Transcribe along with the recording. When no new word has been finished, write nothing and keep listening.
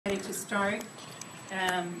to start.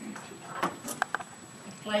 The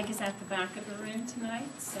flag is at the back of the room tonight,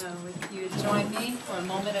 so if you would join me for a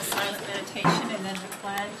moment of silent meditation and then the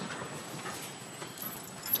flag.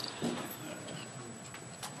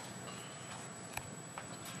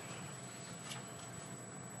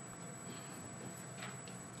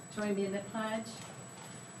 Join me in the pledge.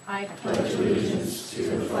 I pledge allegiance to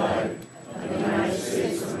the flag of the United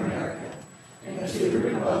States of America and to the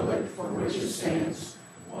republic for which it stands,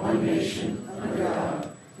 one nation, under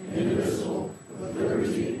God, indivisible, with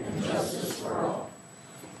liberty and justice for all.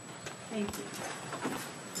 Thank you.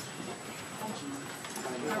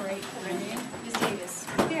 All right, Brendan. Ms. Davis.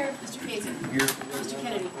 Here. Mr. Kaiser. Here. Mr.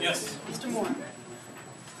 Kennedy. Yes. Mr. Moore.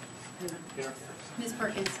 Here. Ms.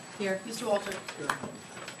 Perkins. Here. Mr. Walter. Here.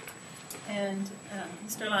 And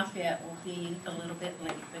Mr. Lafayette will be a little bit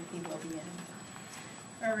late, but he will be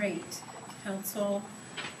in. All right. Council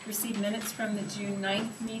received minutes from the June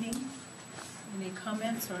 9th meeting. Any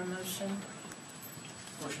comments or a motion?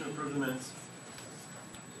 Motion to approve the minutes.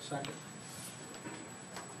 Second.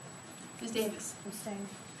 Ms. Davis. Abstain.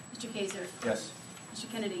 Mr. Kaiser. Yes. Mr.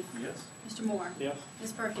 Kennedy. Yes. Mr. Moore. Yes.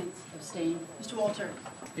 Ms. Perkins. Abstain. Mr. Walter.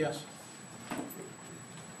 Yes.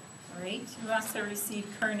 All right. We also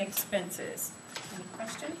received current expenses. Any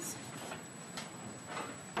questions?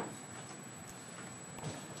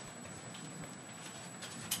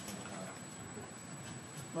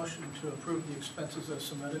 Motion to approve the expenses as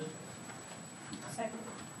submitted. Second.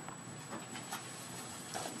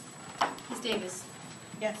 Ms. Davis.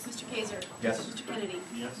 Yes. Mr. Kaiser. Yes. Mr. Kennedy.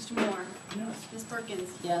 Yes. Mr. Moore. Yes. Ms. Perkins.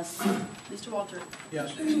 Yes. Mr. Walter.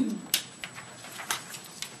 Yes.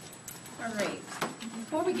 All right.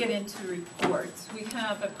 Before we get into reports, we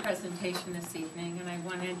have a presentation this evening, and I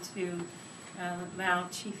wanted to allow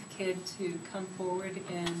Chief Kidd to come forward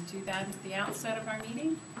and do that at the outset of our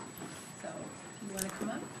meeting. So, if you want to come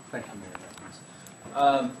up. Thank you,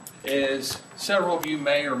 Mayor. As several of you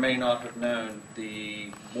may or may not have known,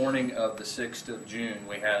 the morning of the 6th of June,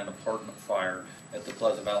 we had an apartment fire at the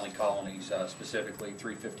Pleasant Valley Colonies, specifically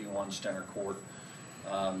 351 Stenner Court.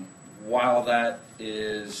 While that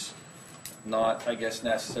is not, I guess,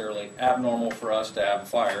 necessarily abnormal for us to have a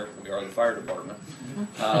fire, we are the fire department,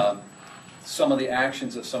 some of the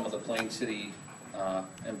actions of some of the Plain City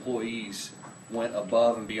employees went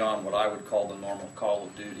above and beyond what I would call the normal call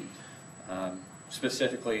of duty.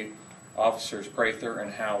 Specifically, Officers Prather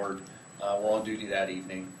and Howard were on duty that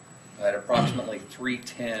evening. At approximately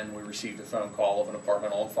 3:10, we received a phone call of an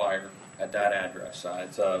apartment on fire at that address.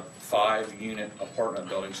 It's a 5-unit apartment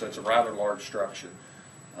building, so it's a rather large structure.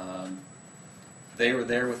 They were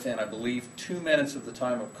there within, I believe, 2 minutes of the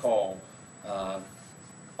time of call.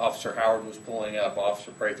 Officer Howard was pulling up.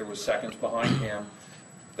 Officer Prather was seconds behind him.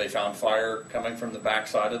 They found fire coming from the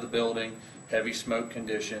backside of the building, heavy smoke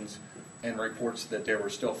conditions, and reports that there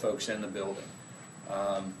were still folks in the building.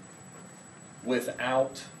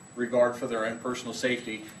 Without regard for their own personal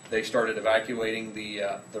safety, they started evacuating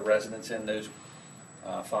the residents in those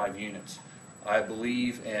 5 units. I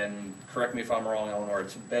believe, and correct me if I'm wrong, Eleanor,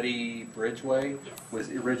 it's Betty Bridgeway was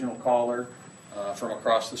the original caller from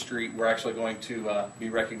across the street. We're actually going to be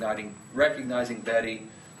recognizing Betty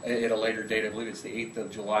at a later date. I believe it's the 8th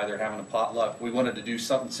of July. They're having a potluck. We wanted to do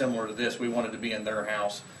something similar to this. We wanted to be in their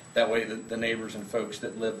house. That way the neighbors and folks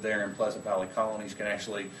that live there in Pleasant Valley Colonies can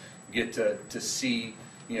actually get to see,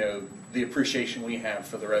 the appreciation we have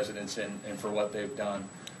for the residents and for what they've done.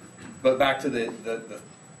 But back to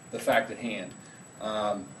the fact at hand.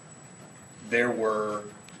 There were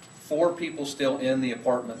 4 people still in the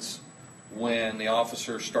apartments when the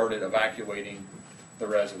officers started evacuating the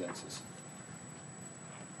residences.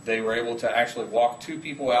 They were able to actually walk 2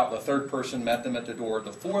 people out. The 3rd person met them at the door.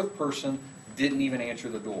 The 4th person didn't even answer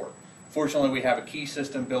the door. Fortunately, we have a key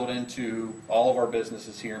system built into all of our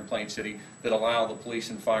businesses here in Plain City that allow the police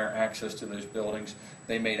and fire access to those buildings.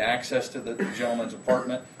 They made access to the gentleman's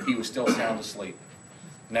apartment. He was still sound asleep.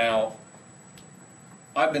 Now,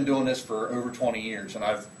 I've been doing this for over 20 years, and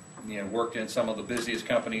I've worked in some of the busiest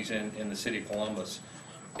companies in the city of Columbus,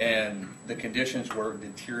 and the conditions were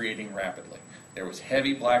deteriorating rapidly. There was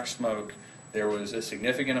heavy black smoke. There was a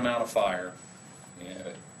significant amount of fire.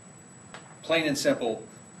 Plain and simple,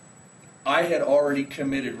 I had already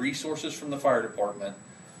committed resources from the fire department,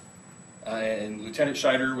 and Lieutenant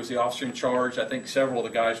Scheider was the officer in charge. I think several of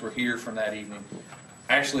the guys were here from that evening.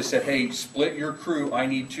 Actually said, hey, split your crew. I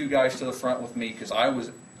need 2 guys to the front with me, because I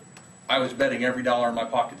was betting every dollar in my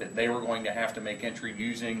pocket that they were going to have to make entry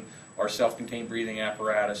using our self-contained breathing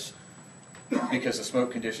apparatus because the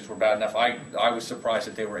smoke conditions were bad enough. I was surprised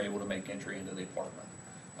that they were able to make entry into the apartment.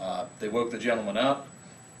 They woke the gentleman up,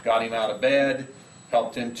 got him out of bed.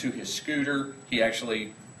 helped him to his scooter. He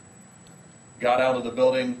actually got out of the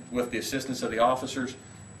building with the assistance of the officers.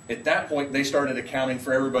 At that point, they started accounting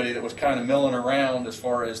for everybody that was kind of milling around as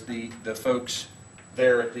far as the folks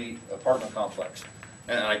there at the apartment complex.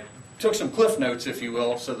 And I took some cliff notes, if you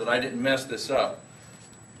will, so that I didn't mess this up.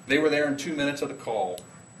 They were there in 2 minutes of the call.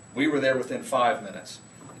 We were there within 5 minutes.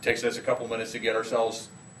 It takes us a couple minutes to get ourselves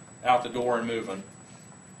out the door and moving.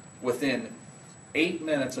 Within 8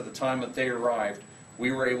 minutes of the time that they arrived,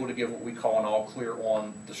 we were able to give what we call an all clear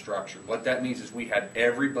on the structure. What that means is we had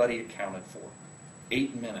everybody accounted for.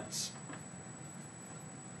 8 minutes.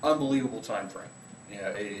 Unbelievable time frame.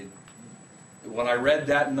 Yeah, when I read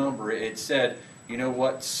that number, it said, you know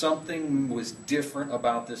what, something was different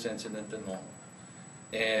about this incident than normal.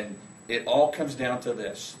 And it all comes down to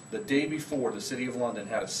this. The day before, the City of London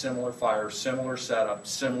had a similar fire, similar setup,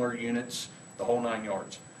 similar units, the whole 9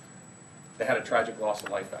 yards. They had a tragic loss of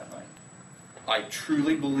life that night. I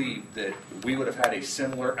truly believe that we would have had a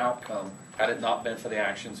similar outcome had it not been for the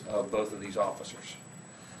actions of both of these officers.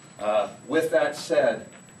 With that said,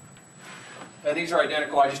 and these are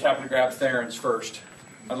identical, I just happen to grab Tharon's first.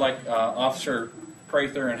 I'd like Officer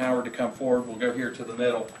Prather and Howard to come forward. We'll go here to the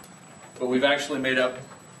middle. But we've actually made up,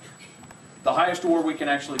 the highest award we can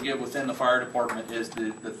actually give within the fire department is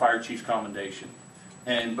the Fire Chief's Commendation.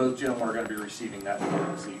 And both gentlemen are going to be receiving that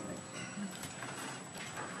award this evening.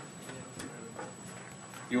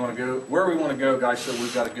 You want to go, where we want to go, guys, so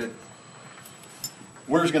we've got a good,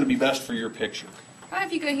 where's going to be best for your picture? Why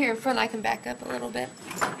if you go here in front, I can back up a little bit.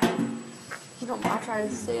 You don't mind trying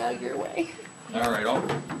to stay out of your way. All right, I'll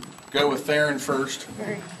go with Tharon first.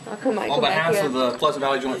 I'll come back. On behalf of the Pleasant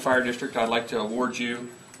Valley Joint Fire District, I'd like to award you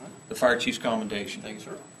the Fire Chief's Commendation. Thank you,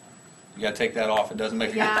 sir. You got to take that off. It doesn't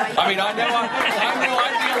make it. I mean, I know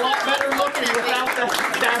I'd be a lot better looking without that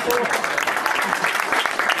staff.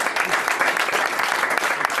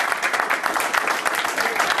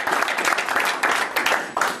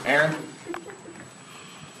 Aaron?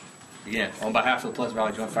 Again, on behalf of the Pleasant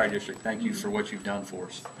Valley Joint Fire District, thank you for what you've done for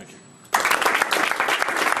us. Thank you.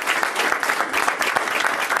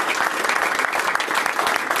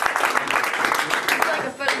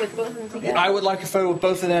 With both of them together. I would like a photo with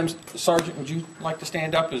both of them. Sergeant, would you like to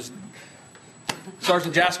stand up? As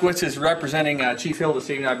Sergeant Jaskowitz is representing Chief Hill this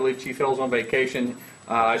evening. I believe Chief Hill's on vacation.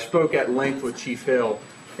 I spoke at length with Chief Hill,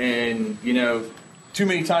 and you know, too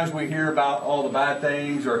many times we hear about all the bad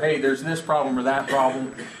things, or hey, there's this problem or that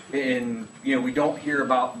problem, and you know, we don't hear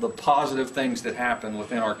about the positive things that happen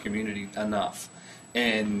within our community enough,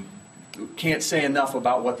 and can't say enough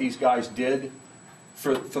about what these guys did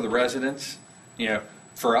for the residents. You know,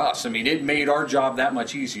 for us, I mean, it made our job that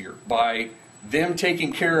much easier by them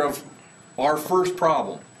taking care of our first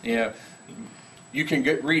problem. You know, you can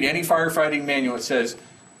read any firefighting manual. It says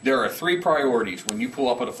there are 3 priorities when you pull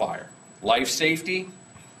up at a fire: life safety,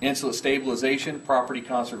 incident stabilization, property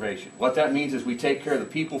conservation. What that means is we take care of the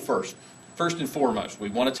people first. First and foremost, we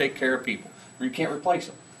want to take care of people. You can't replace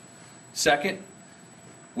them. Second,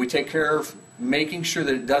 we take care of making sure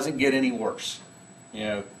that it doesn't get any worse. You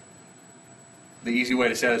know, the easy way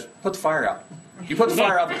to say it is put the fire out. You put the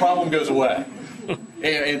fire out, the problem goes away.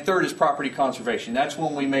 And third is property conservation. That's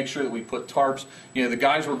when we make sure that we put tarps. You know, the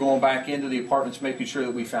guys were going back into the apartments, making sure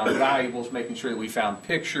that we found valuables, making sure that we found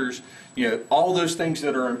pictures. You know, all those things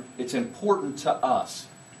that are, it's important to us.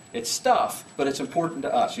 It's stuff, but it's important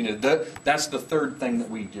to us. You know, that's the third thing that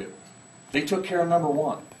we do. They took care of number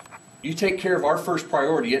 1. You take care of our first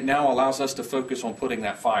priority, it now allows us to focus on putting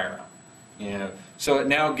that fire out. You know, so it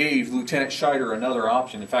now gave Lieutenant Scheider another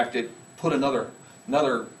option. In fact, it put another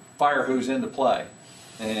fire hose into play,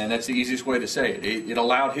 and that's the easiest way to say it. It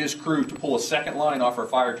allowed his crew to pull a second line off our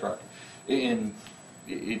fire truck, and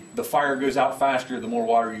the fire goes out faster the more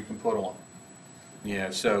water you can put on. You know,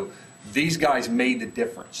 so these guys made the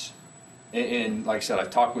difference. And like I said, I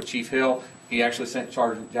talked with Chief Hill. He actually sent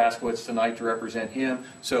Sergeant Jaskowitz tonight to represent him.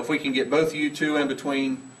 So if we can get both of you two in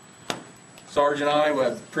between Sarge and I,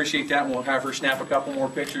 would appreciate that, and we'll have her snap a couple more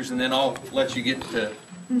pictures, and then I'll let you get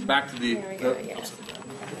back to the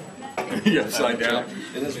upside down.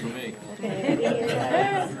 It is for me.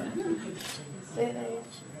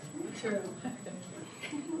 True.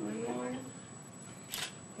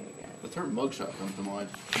 The term mugshot comes to mind.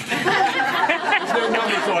 There's no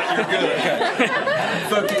numbers on it. You're good.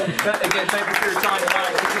 Folks, again, thank you for your time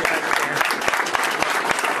tonight.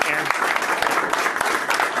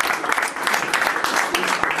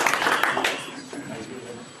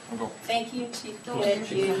 Thank you, Chief.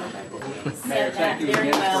 Thank you. Mayor, thank you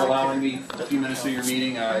again for allowing me a few minutes of your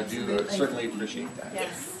meeting. I do certainly appreciate that.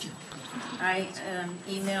 Yes. I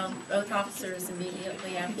emailed both officers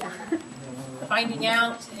immediately after finding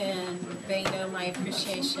out, and they know my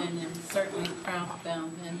appreciation, and certainly proud of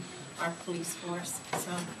them and our police force.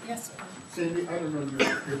 So, yes. Sandy, I don't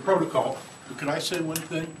know your protocol, but could I say one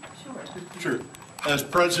thing? Sure. Sure. As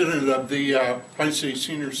president of the Plain City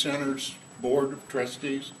Senior Center's Board of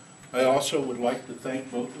Trustees, I also would like to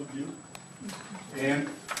thank both of you and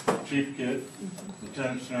Chief Kidd,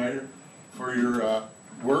 Lieutenant Snyder, for your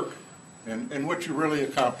work and what you really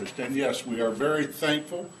accomplished. And yes, we are very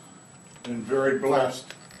thankful and very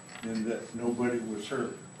blessed in that nobody was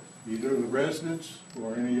hurt, either the residents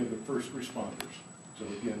or any of the first responders. So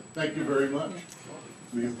again, thank you very much.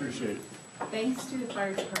 We appreciate it. Thanks to the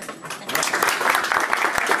fire department.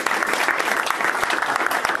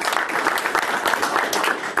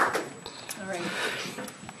 All right.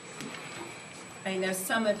 I know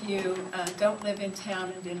some of you don't live in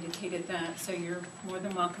town and indicated that, so you're more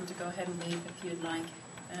than welcome to go ahead and leave if you'd like.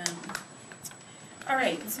 All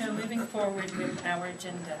right, so moving forward with our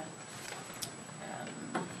agenda.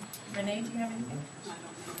 Renee, do you have anything?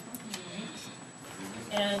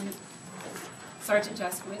 And Sergeant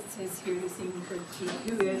Jaskowitz is here this evening for Chief,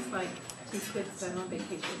 who is like Chief Kidd's on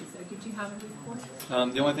vacation. So did you have a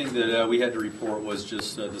report? The only thing that we had to report was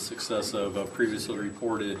just the success of previously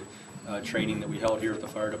reported training that we held here at the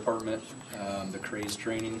fire department, the CRAZE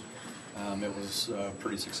training. It was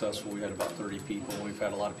pretty successful. We had about 30 people. We've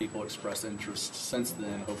had a lot of people express interest since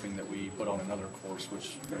then, hoping that we put on another course,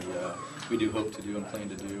 which we do hope to do and plan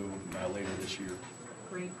to do later this year.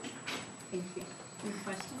 Great. Thank you. Any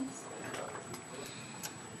questions?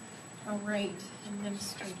 All right,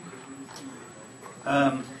 Administrator.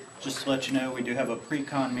 Just to let you know, we do have a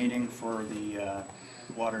pre-con meeting for the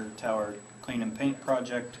water tower clean and paint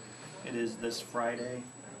project. It is this Friday.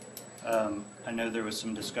 I know there was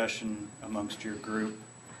some discussion amongst your group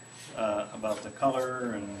about the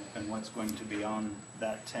color and what's going to be on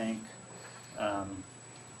that tank.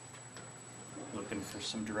 Looking for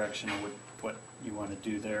some direction on what you want to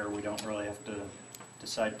do there. We don't really have to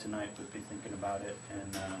decide tonight, but be thinking about it,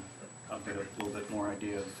 and I'll get a little bit more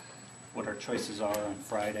idea of what our choices are on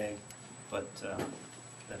Friday, but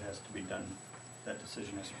that has to be done. That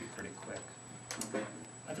decision has to be pretty quick.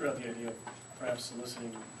 I threw out the idea of perhaps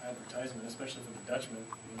soliciting advertisement, especially for the Dutchman.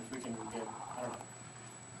 I mean, if we can get, I don't know,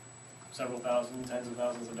 several thousand, tens of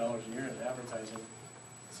thousands of dollars a year in advertising,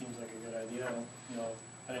 it seems like a good idea. You know,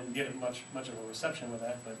 I didn't get much of a reception with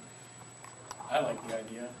that, but I like the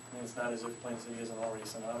idea. I mean, it's not as if Plain City isn't already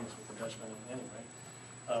synonymous with the Dutchman anyway.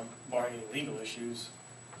 Barring any legal issues,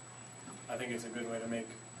 I think it's a good way to make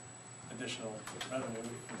additional revenue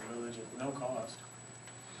for the village at no cost,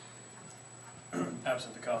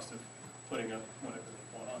 absent the cost of putting up whatever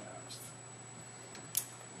they want on the house.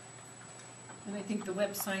 And I think the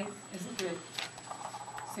website is a good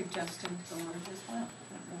suggestion for large as well. I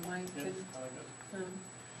don't know why it Yeah, couldn't. I like that.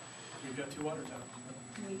 We've got 2 water towers.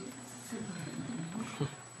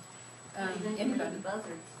 Anybody?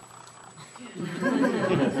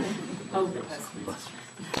 Oh, the buzzards.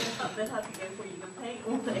 They'll have to go where you can paint,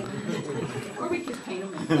 won't they? Or we could paint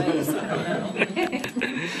them in place, I don't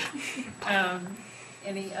know.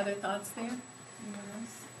 Any other thoughts there? Anyone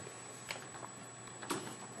else?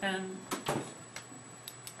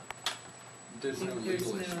 There's no There's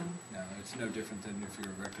legal no- issue. No, it's no different than if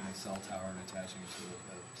you're erecting a cell tower and attaching it to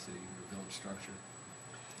a city or village structure.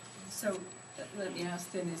 So let me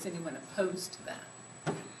ask then, is anyone opposed to that?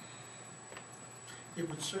 It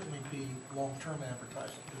would certainly be long-term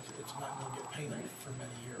advertising. It's not going to get painted for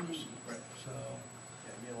many years. Right. So,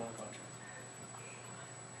 Yeah, be a long contract.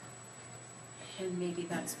 And maybe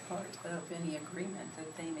that's part of any agreement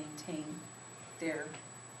that they maintain their,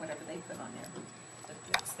 whatever they put on there, that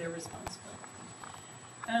that's their responsibility.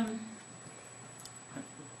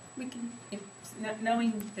 We can, if,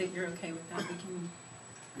 knowing that you're okay with that, we can.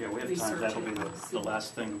 Yeah, we have time. Research That'll be it and see. the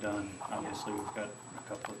last thing done. Obviously, we've got a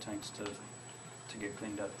couple of tanks to get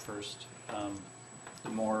cleaned up first. The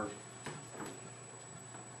more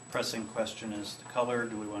pressing question is the color.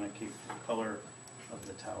 Do we want to keep the color of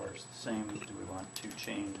the towers the same? Do we want to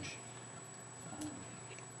change?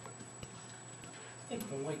 I think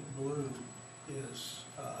the light blue is,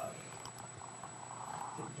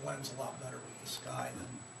 it blends a lot better with the sky than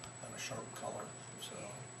a sharp color, so.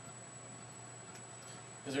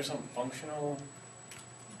 Is there some functional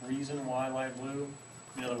reason why light blue?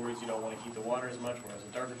 In other words, you don't want to heat the water as much, whereas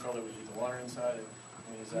a darker color would heat the water inside.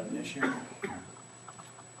 I mean, is that an issue?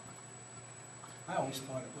 I always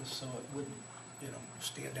thought it was so it wouldn't,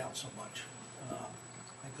 stand out so much. I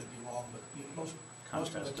could be wrong, but most of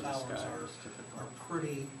Contrast the to the towers sky are is typical.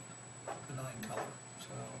 pretty benign color,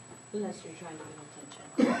 so, Unless you're trying to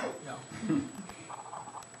get attention. yeah.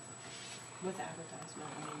 With advertisement,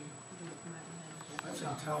 I mean, you might I've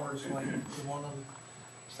have. seen towers like the one on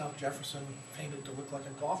South Jefferson painted to look like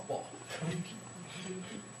a golf ball.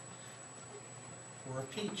 Or a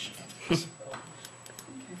peach. So,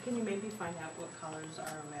 Can you maybe find out what colors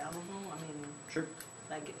are available? I mean, Sure.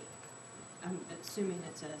 like, I'm assuming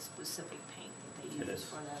it's a specific paint that they It use is.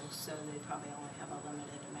 for those, so they probably only have a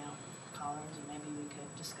limited amount of colors, and maybe we could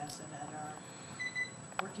discuss it at our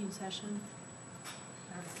working session.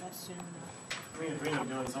 Or if that's soon enough. I mean, if we end up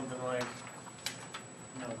doing something like,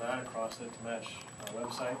 you know, that across it to match our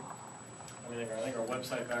website. I mean, I think our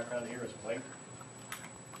website background here is white.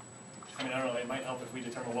 I mean, I don't know, it might help if we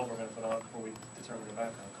determine what we're gonna put on before we determine the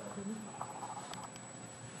background color.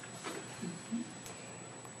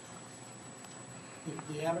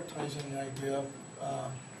 The advertising idea,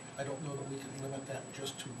 I don't know that we can limit that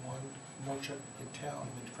just to one merchant in town.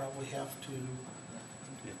 We'd probably have to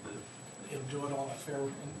do it on a fair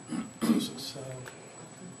basis.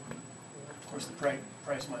 Of course, the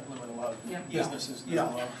price might limit a lot of Yeah. businesses as Yeah.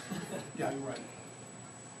 well. Yeah, you're right.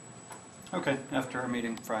 Okay, after our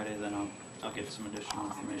meeting Friday, then I'll get some additional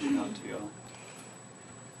information out to you all.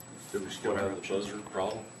 Do we still have the buzzer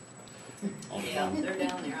problem? On the Yeah, phone? they're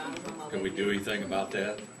down there. I don't know how Can they we do do it. anything about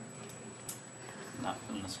that? Not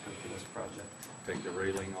in the scope of this project. Take the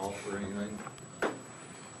railing off or anything?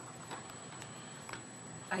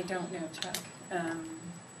 I don't know, Chuck.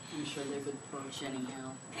 I'm sure they would perch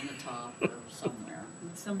anyhow on the top or somewhere.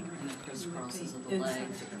 Somewhere in the crisscrosses of the inside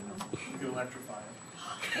legs. the room. You could electrify it.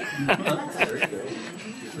 There you go.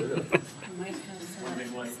 Get rid of it. Might have One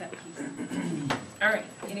big light. some set pieces. All right,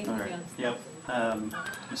 anything All right, else? yep.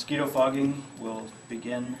 Mosquito fogging will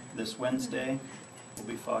begin this Wednesday. We'll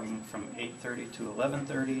be fogging from 8:30 to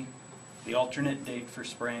 11:30. The alternate date for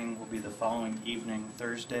spraying will be the following evening,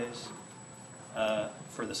 Thursdays.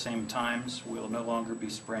 For the same times, we'll no longer be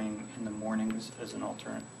spraying in the mornings as an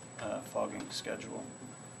alternate fogging schedule.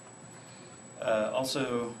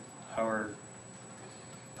 Also, our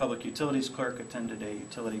public utilities clerk attended a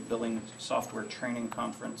utility billing software training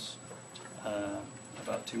conference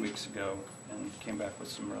about 2 weeks ago and came back with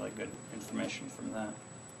some really good information from that.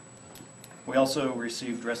 We also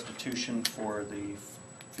received restitution for the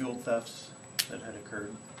fuel thefts that had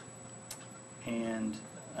occurred. And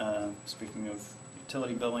speaking of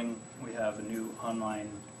utility billing, we have a new online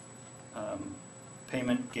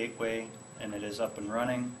payment gateway, and it is up and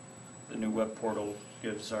running. The new web portal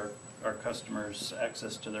gives our customers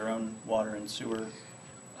access to their own water and sewer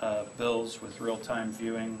bills with real-time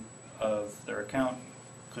viewing of their account,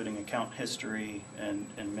 including account history and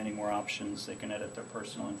many more options. They can edit their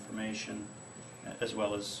personal information, as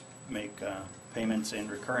well as make payments and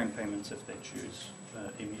recurring payments if they choose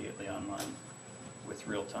immediately online with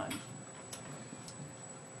real time.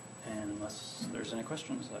 And unless there's any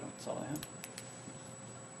questions, that's all I have.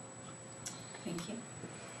 Thank you.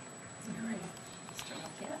 All right, Mr.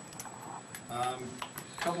 Lafayette.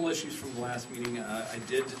 Couple issues from the last meeting. I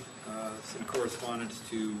did send correspondence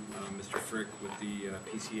to Mr. Frick with the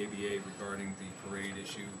PCABA regarding the parade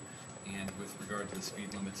issue and with regard to the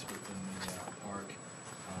speed limits within the park,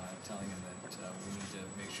 telling him that we need to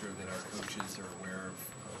make sure that our coaches are aware of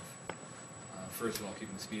first of all,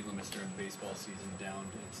 keeping the speed limits during the baseball season down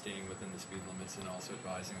and staying within the speed limits, and also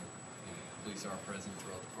advising police are present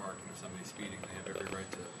throughout the park, and if somebody's speeding, they have every right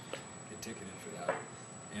to get ticketed for that.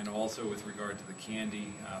 And also with regard to the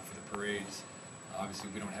candy for the parades, obviously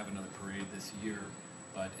we don't have another parade this year,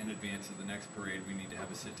 but in advance of the next parade, we need to have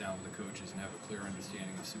a sit down with the coaches and have a clear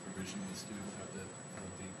understanding of supervision of the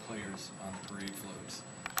players on the parade floats,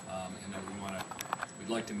 and that we'd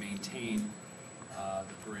like to maintain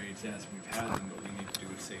the parades as we've had them, but we need to do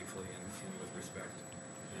it safely and with respect.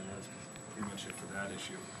 And that's pretty much it for that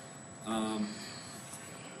issue.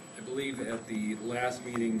 I believe at the last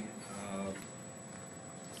meeting,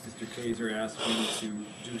 Mr. Kaiser asked me to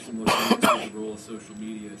do some looking into the role of social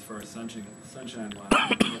media as far as Sunshine Law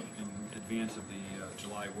in advance of the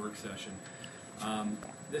July work session.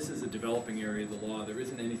 This is a developing area of the law. There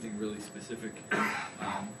isn't anything really specific.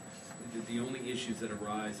 The only issues that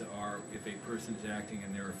arise are if a person is acting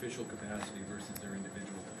in their official capacity versus their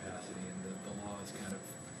individual capacity, and the law is kind of,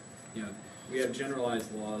 we have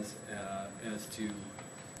generalized laws as to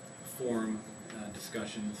forum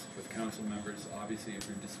discussions with council members. Obviously, if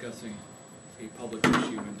you're discussing a public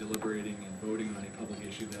issue and deliberating and voting on a public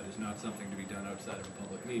issue, that is not something to be done outside of a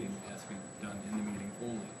public meeting. It has to be done in the meeting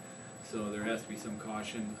only. So there has to be some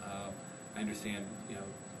caution. I understand,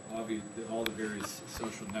 obviously, all the various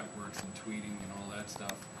social networks and tweeting and all that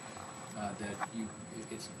stuff. that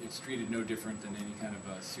it's treated no different than any kind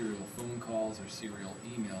of serial phone calls or serial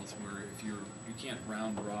emails, where if you can't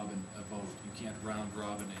round robin a vote, you can't round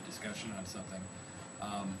robin a discussion on something.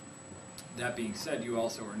 That being said, you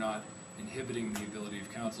also are not inhibiting the ability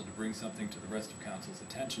of council to bring something to the rest of council's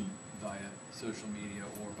attention via social media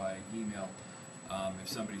or by email. If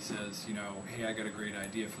somebody says, you know, hey, I got a great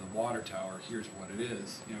idea for the water tower, here's what it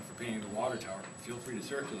is, you know, for painting the water tower, feel free to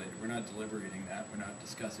circulate it. We're not deliberating that, we're not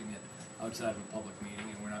discussing it outside of a public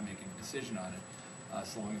meeting, and we're not making a decision on it,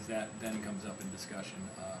 so long as that then comes up in discussion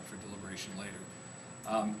for deliberation later.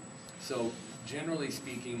 So generally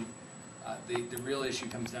speaking, the real issue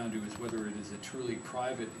comes down to is whether it is a truly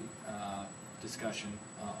private discussion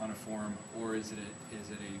on a forum, or is it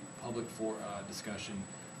a public discussion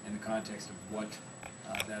in the context of what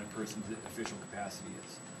that person's official capacity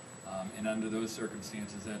is. And under those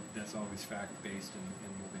circumstances, that's always fact-based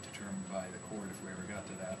and will be determined by the court if we ever got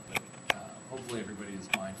to that. But hopefully everybody is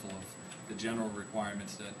mindful of the general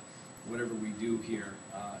requirements that whatever we do here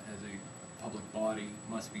as a public body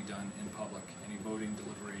must be done in public. Any voting,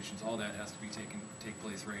 deliberations, all that has to take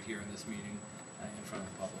place right here in this meeting in front of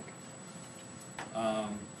the public.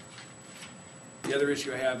 The other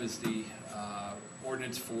issue I have is the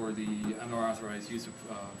ordinance for the unauthorized use of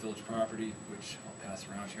village property, which I'll pass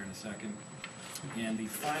around here in a second. And the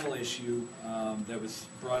final issue that was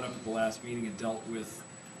brought up at the last meeting, it dealt with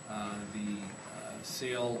the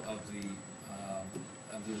sale of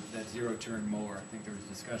that zero-turn mower. I think there was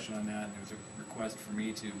discussion on that, and there was a request for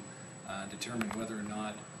me to determine whether or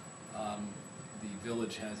not the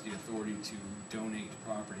village has the authority to donate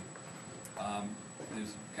property.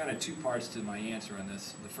 There's kind of two parts to my answer on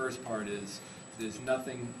this. The first part is there's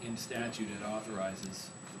nothing in statute that authorizes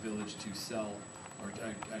the village to sell, or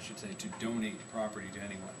I should say to donate property to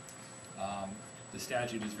anyone. The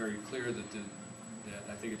statute is very clear that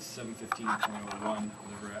I think it's 715.01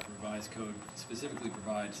 of the revised code specifically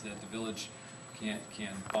provides that the village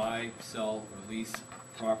can buy, sell, or lease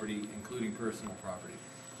property, including personal property.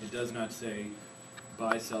 It does not say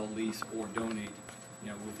buy, sell, lease, or donate,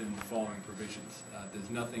 within the following provisions. There's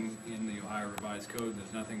nothing in the Ohio Revised Code,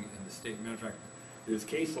 there's nothing in the state. Matter of fact, there's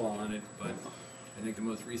case law on it, but I think the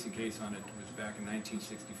most recent case on it was back in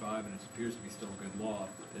 1965, and it appears to be still good law,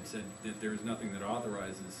 that said that there is nothing that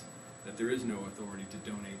authorizes, that there is no authority to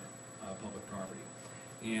donate public property.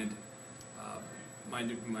 And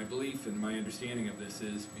my belief and my understanding of this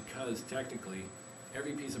is because technically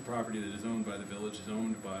every piece of property that is owned by the village is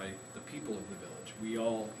owned by the people of the village. We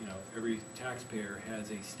all, every taxpayer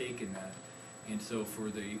has a stake in that. And so for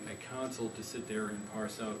a council to sit there and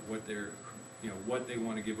parse out what what they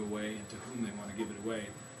want to give away and to whom they want to give it away,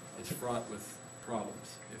 it's fraught with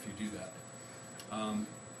problems if you do that.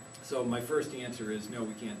 So my first answer is no,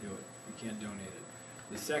 we can't do it. We can't donate it.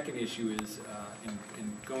 The second issue is,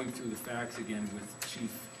 in going through the facts again with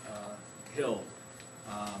Chief Hill,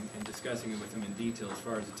 and discussing it with him in detail as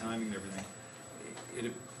far as the timing and everything,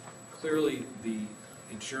 clearly the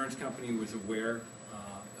insurance company was aware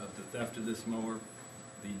of the theft of this mower.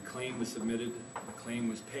 The claim was submitted, the claim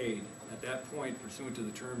was paid. At that point, pursuant to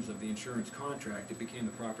the terms of the insurance contract, it became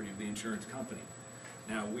the property of the insurance company.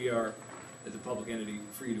 Now, we are, as a public entity,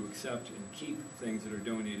 free to accept and keep things that are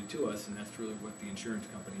donated to us, and that's really what the insurance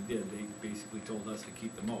company did. They basically told us to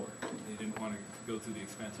keep the mower. They didn't want to go through the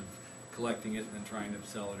expense of collecting it and then trying to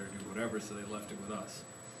sell it or do whatever, so they left it with us.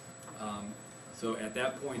 So at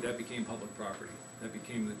that point, that became public property. That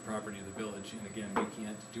became the property of the village, and again, we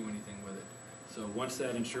can't do anything with it. So once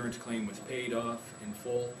that insurance claim was paid off in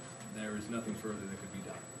full, there is nothing further that could be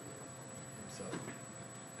done. So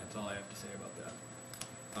that's all I have to say about that.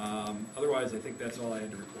 Otherwise, I think that's all I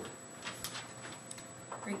had to report.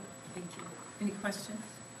 Great, thank you. Any questions?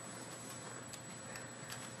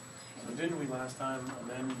 So didn't we last time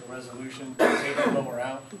amend the resolution to take the mower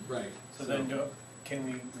out? Right. So then can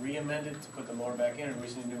we re-amend it to put the mower back in, or do we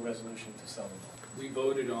just need a new resolution to sell the mower? We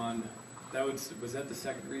voted on, was that the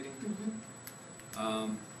second reading?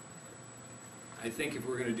 Mm-hmm. I think if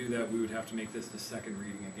we're going to do that, we would have to make this the second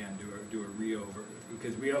reading again, do a re-over,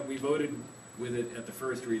 because we voted with it at the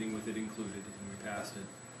first reading with it included, and we passed it.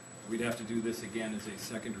 We'd have to do this again as a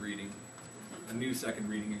second reading, a new second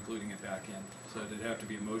reading, including it back in. So there'd have to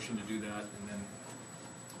be a motion to do that, and then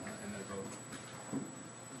a vote.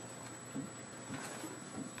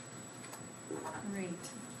 Great.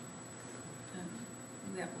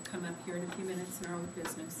 That will come up here in a few minutes in our own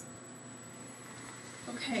business.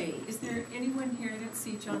 Okay, is there anyone here, I didn't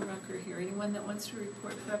see John Rucker here, anyone that wants to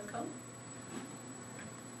report FEPCO?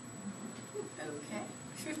 Okay.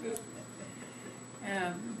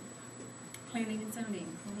 Planning and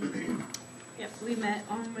zoning. Yes, We met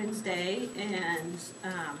on Wednesday, and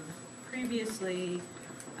previously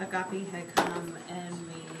Agape had come and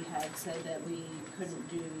we had said that we couldn't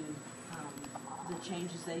do the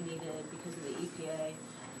changes they needed because of the EPA.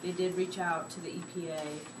 They did reach out to the EPA.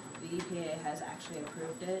 The EPA has actually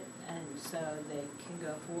approved it, and so they can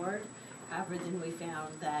go forward. However, then we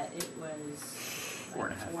found that it was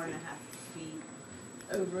like 4.5 feet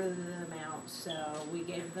over the amount, so we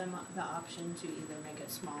gave them the option to either make it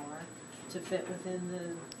smaller to fit within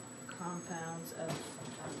the compounds of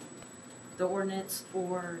the ordinance,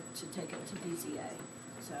 or to take it to BZA.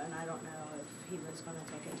 So, and I don't know if he was gonna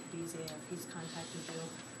take it to BZA, if he's contacted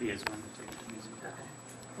you. He is going to take it to music. Okay.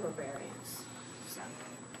 For variance, so.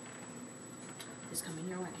 It's coming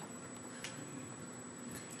your way.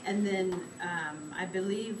 And then, I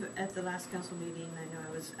believe at the last council meeting, I know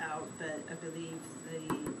I was out, but I believe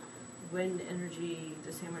the wind energy,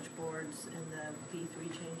 the sandwich boards, and the V3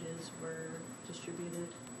 changes were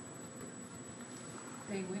distributed.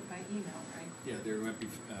 They went by email, right? Yeah, they went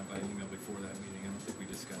by email before that meeting. I don't think we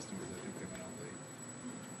discussed them because I think they went out late.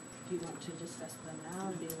 Do you want to discuss them now,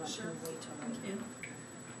 or do you want to wait till later? Yeah.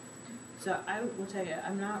 So I will tell you,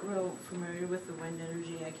 I'm not real familiar with the wind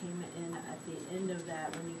energy. I came in at the end of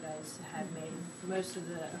that when you guys had made most of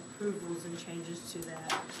the approvals and changes to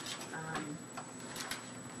that.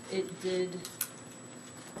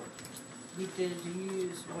 We did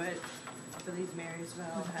use what I believe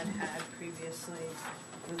Marysville had previously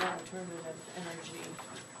with alternative energy.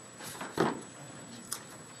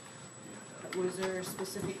 Was there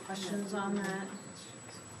specific questions on that?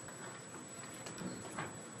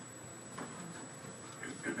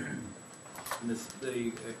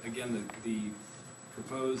 And the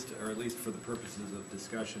proposed, or at least for the purposes of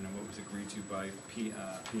discussion and what was agreed to by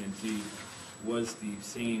P&Z, was the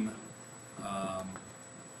same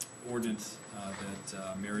ordinance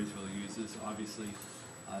that Marysville uses. Obviously,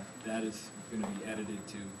 that is going to be edited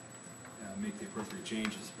to make the appropriate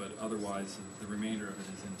changes, but otherwise, the remainder of it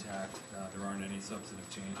is intact. There aren't any substantive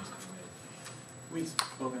changes to be made. We'd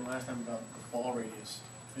spoken last time about the fall radius.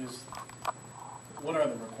 What are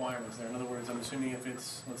the requirements there? In other words, I'm assuming if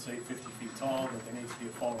it's, let's say, 50 feet tall, that there needs to be a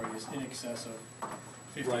fall radius in excess of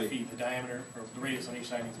 50 feet. The diameter, or the radius on each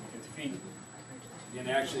side needs to be 50 feet. And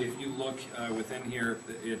actually, if you look within here,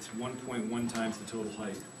 it's 1.1 times the total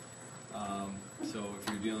height. So if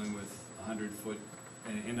you're dealing with 100-foot,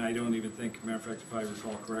 and I don't even think, matter of fact, if I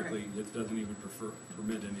recall correctly, it doesn't even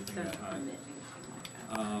permit anything that high.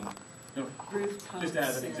 Rooftops. Just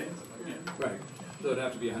as an example. Yeah. Right. So it'd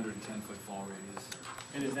have to be 110-foot fall radius.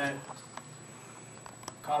 And is that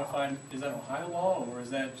codified, is that Ohio law, or is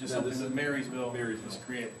that just something that Marysville has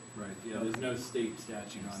created? Right, yeah, there's no state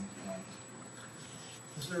statute on.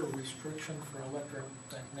 Is there a restriction for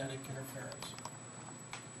electromagnetic interference?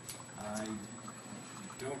 I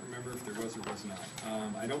don't remember if there was or was not.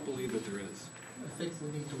 I don't believe that there is. I think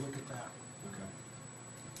we need to look at that. Okay.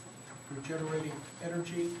 For generating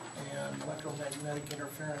energy and electromagnetic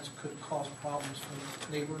interference could cause problems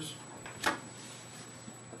for neighbors.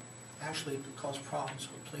 Actually, it could cause problems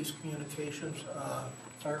with police communications,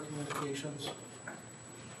 fire communications.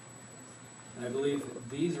 And I believe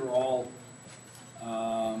these are all,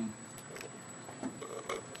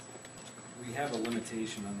 we have a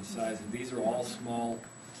limitation on the size. These are all small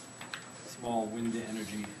wind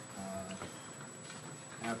energy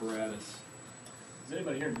apparatus. Does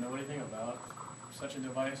anybody here know anything about such a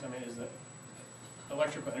device? I mean, is the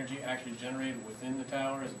electrical energy actually generated within the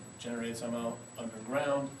tower? Is it generated somehow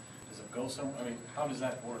underground? Does it go somewhere? I mean, how does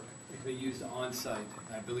that work? It can be used on-site.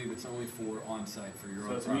 I believe it's only for on-site for your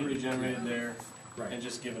own property. So it's immediately generated there, right, and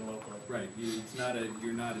just given locally? Right.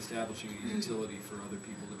 You're not establishing a utility for other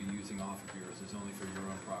people to be using off of yours. It's only for your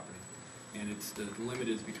own property. And the limit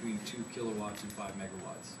is between 2 kilowatts and 5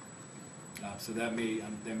 megawatts. So that may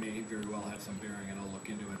very well have some bearing, and I'll look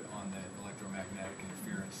into it on the electromagnetic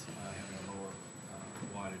interference having a lower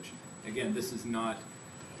wattage. Again, this is not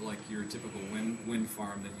like your typical wind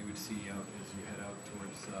farm that you would see out as you head out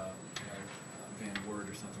towards Van Wert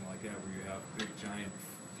or something like that, where you have big giant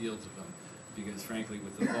fields of them. Because frankly,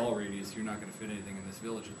 with the fall radius, you're not going to fit anything in this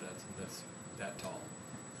village that's that tall.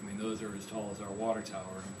 I mean, those are as tall as our water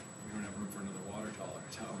tower, and we don't have room for another water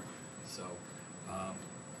tower. So.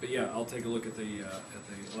 But yeah, I'll take a look at the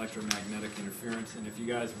electromagnetic interference, and if you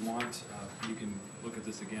guys want, you can look at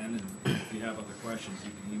this again, and if you have other questions, you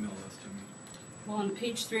can email those to me. Well, on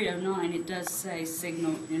page 309, it does say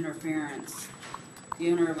signal interference.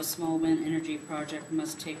 The owner of a small wind energy project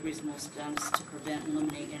must take reasonable steps to prevent and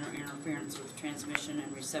eliminate interference with transmission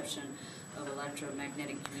and reception of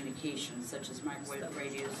electromagnetic communications, such as microwave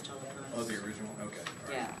radios, telephones. Oh, the original? Okay. All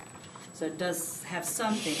right. Yeah. So it does have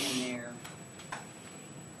something in there.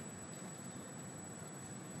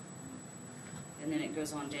 And then it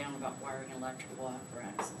goes on down about wiring electrical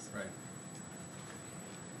apparatuses. Right.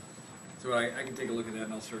 So I can take a look at that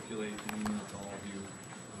and I'll circulate an email to all of you,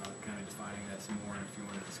 kind of defining that some more, and if you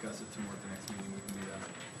want to discuss it some more at the next meeting, we can do that.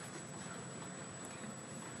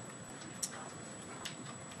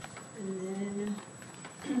 And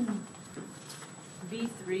then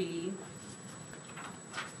B3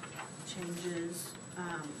 changes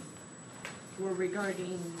were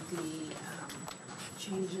regarding the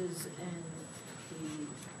changes in the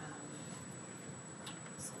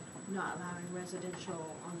not allowing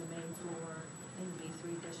residential on the main floor in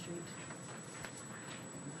B3 district.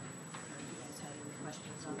 If you guys had any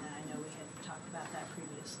questions on that, I know we had talked about that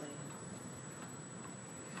previously.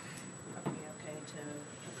 Are we okay to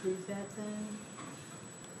approve that then?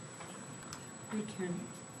 We can,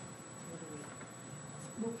 What do we?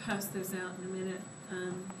 we'll pass those out in a minute.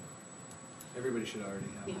 Everybody should already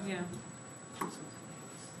have that. Yeah.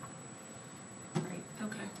 Right,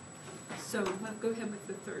 okay. So go ahead with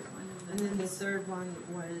the third one. And then the third one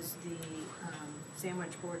was the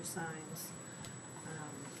sandwich board signs.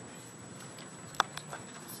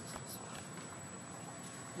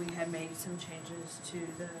 We had made some changes to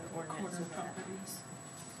the ordinance Corner of that. properties.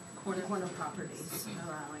 Corner properties,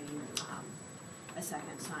 allowing a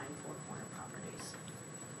second sign for corner properties.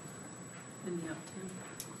 In the Uptown.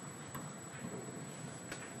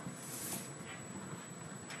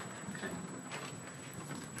 Okay.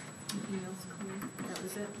 Anything else, Colleen? That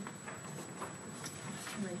was it?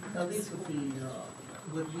 Now, these would be,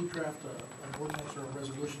 would we draft an ordinance or a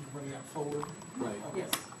resolution to bring that forward? Right. Yes.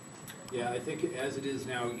 Yeah, I think as it is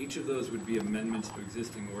now, each of those would be amendments to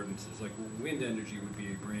existing ordinances. Like wind energy would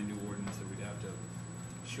be a brand new ordinance that we'd have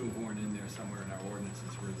to shoehorn in there somewhere in our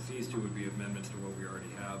ordinances, whereas these two would be amendments to what we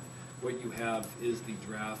already have. What you have is the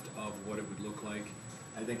draft of what it would look like.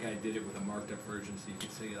 I think I did it with a marked up version so you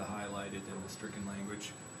could see the highlighted and the stricken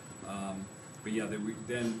language. But yeah,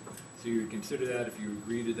 so you would consider that. If you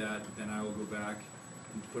agree to that, then I will go back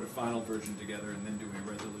and put a final version together and then do a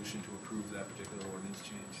resolution to approve that particular ordinance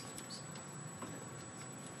change.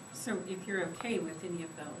 So if you're okay with any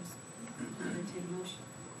of those, entertain a motion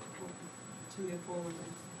to move forward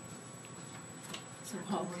with. So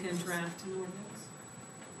Paul can draft an ordinance?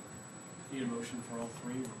 Need a motion for all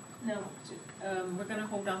three? No, we're gonna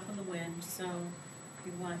hold off on the wind, so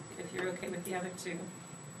if you're okay with the other two.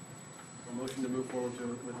 A motion to move forward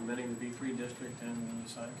with amending the B3 district and the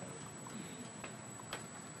sign code.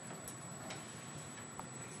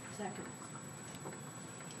 Second.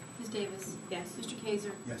 Ms. Davis? Yes. Mr.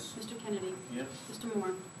 Kaiser? Yes. Mr. Kennedy? Yes. Mr.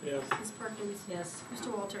 Moore? Yes. Ms. Perkins? Yes.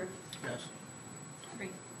 Mr. Walter? Yes.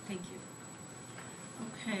 Great, thank you.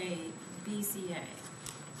 Okay, BZA.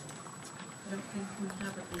 I don't think we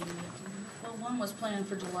have a meeting yet, do we? Well, one was planned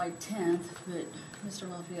for July 10th, but Mr.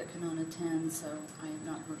 Lafayette could not attend, so I have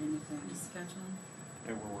not heard anything. Rescheduling?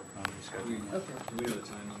 Yeah, we're working on rescheduling. Okay. Do we know the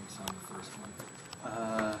time limits on the first one?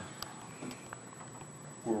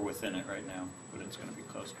 We're within it right now, but it's gonna be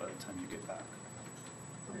close by the time you get back.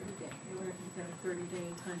 30 day, we've got a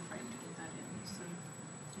 30-day timeframe to get that in, so.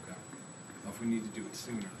 Okay. Well, if we need to do it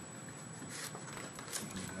sooner, we can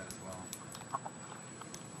do that as well.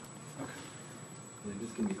 Okay. Yeah,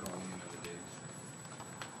 just give me a call on another day.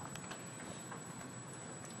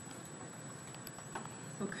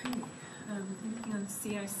 Okay, anything on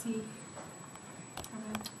CIC?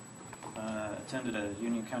 Attended a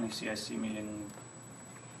Union County CIC meeting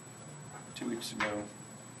 2 weeks ago.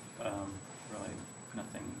 Really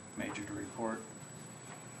nothing major to report.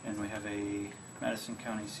 And we have a Madison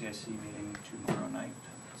County CIC meeting tomorrow night,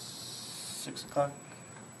 6 o'clock.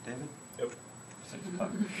 David? Yep. 6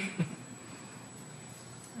 o'clock.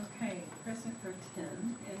 Okay, President Pro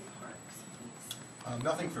Tem and Parks, please.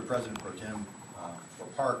 Nothing for President Pro Tem. For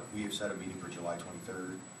Park, we have set a meeting for July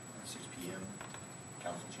 23rd at 6 p.m.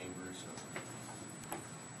 Council chambers. So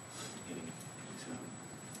getting some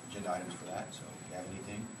agenda items for that. So if you have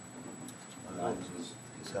anything, one of the items is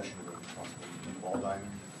discussion of a possible new ball diamond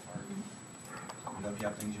at the park. So, if you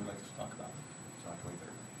have things you'd like to talk about, July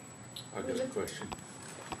 23rd. I've got a question.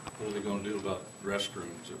 What are they gonna do about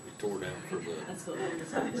restrooms that we tore down for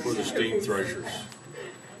the steam threshers?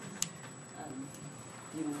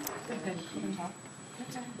 You want to talk?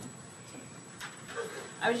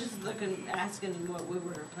 I was just asking what we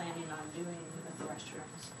were planning on doing with the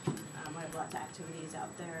restrooms. We have lots of activities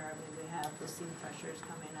out there. I mean, we have the steam threshers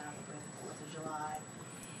coming up with 4th of July,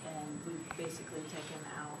 and we've basically taken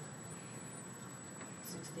out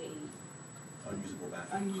 6 to 8 Unusable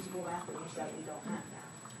bathrooms. unusable bathrooms that we don't have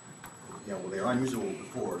now. you know, well, they were unusable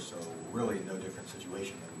before, so really no different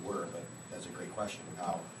situation than we were, but that's a great question.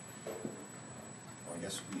 Now, well, I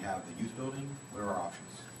guess we have the youth building. What are our options?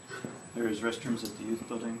 There's restrooms at the youth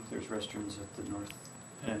building, there's restrooms at the north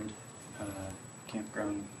end,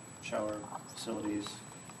 campground shower facilities,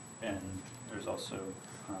 and there's also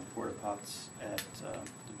porta pots at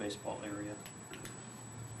the baseball area.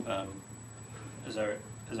 As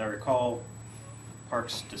I recall,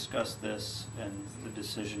 Parks discussed this, and the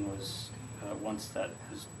decision was, once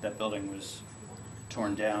that building was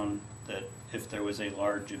torn down, that if there was a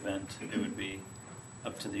large event, it would be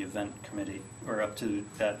up to the event committee, or up to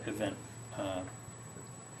that event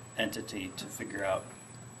entity to figure out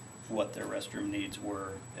what their restroom needs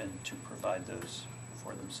were and to provide those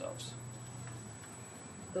for themselves.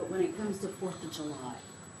 But when it comes to 4th of July,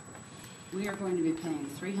 we are going to be paying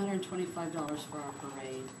 $325 for our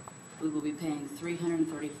parade. We will be paying $335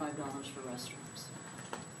 for restrooms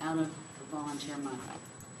out of the volunteer money.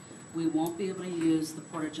 We won't be able to use the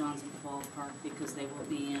porta johns at the ballpark because they will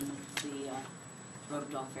be in the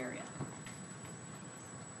roped off area.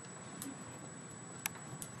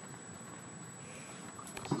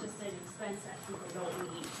 It's just an expense that people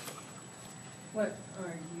don't need. What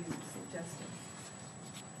are you suggesting?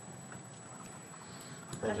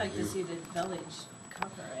 I'd like to see the village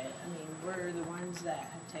cover it. I mean, we're the ones that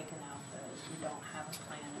have taken out those. We don't have a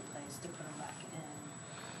plan in place to put them back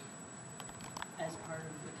in. As part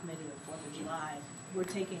of the committee of 4th of July, we're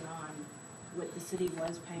taking on what the city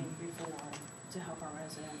was paying before to help our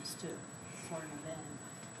residents for an event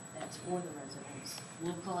that's for the residents.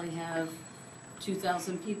 We'll probably have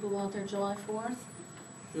 2,000 people out there July 4th.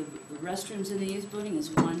 The restrooms in the youth building is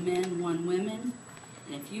 1 men, 1 women.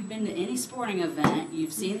 And if you've been to any sporting event,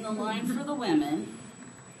 you've seen the line for the women.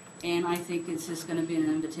 And I think it's just going to be an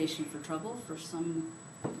invitation for trouble for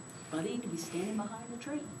somebody to be standing behind the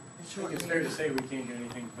tree. I think it's fair to say we can't get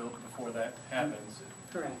anything built before that happens.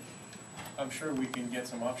 Correct. I'm sure we can get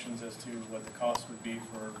some options as to what the cost would be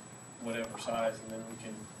for whatever size, and then we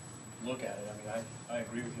can look at it. I mean, I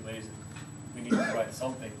agree with you, ladies, that we need to provide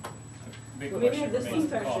something. The big Well, we question have the remains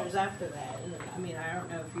steam the cost. fixtures after that, and I mean, I don't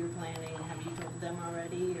know if you're planning, have you told them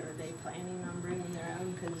already, or are they planning on bringing their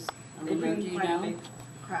own? Because they bring quite a big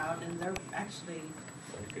crowd, and they're actually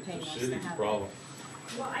paying It's us the to city's have it. problem.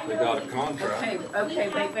 Well, I They know got a that- contract.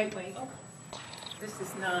 Okay, wait. This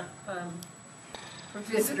is not for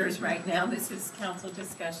visitors right now, this is council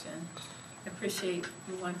discussion. I appreciate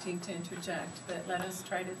you wanting to interject, but let us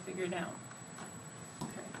try to figure it out.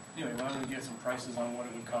 Anyway, why don't we get some prices on what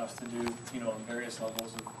it would cost to do, on various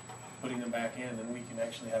levels of putting them back in, and we can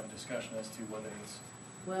actually have a discussion as to whether it's.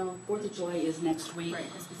 Well, 4th of July is next week.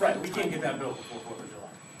 Right, we can't get that built before 4th of July,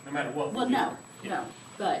 no matter what. Well, no,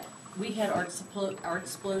 but we had Art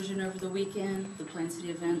Explosion over the weekend. The Plain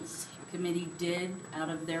City Events Committee did, out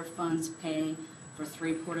of their funds, pay for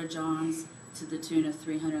 3 porta johns to the tune of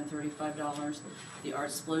 $335. The Art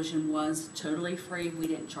Explosion was totally free. We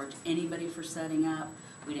didn't charge anybody for setting up.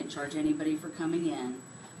 We didn't charge anybody for coming in,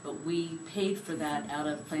 but we paid for that out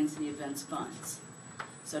of Plain City Events funds.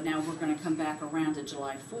 So now we're going to come back around to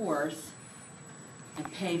July 4th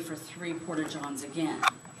and pay for 3 porta johns again.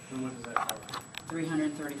 And what does that cover?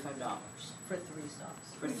 $335 For 3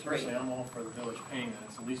 stops. for 3. Personally, I'm all for the village paying that,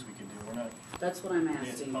 it's the least we can do, we're not, That's what I'm I mean, it's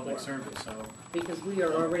a asking public for. service, so. Because we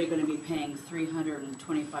are already going to be paying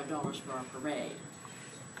 $325 for our parade.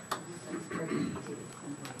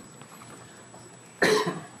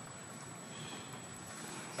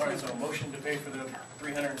 All right, so a motion to pay for the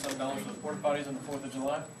 $300 and some dollars for the porta potties on the 4th of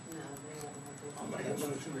July? I'll make a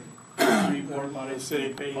motion. 3 porta The potties.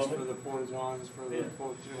 city pays public? for the porta johns for the Yeah.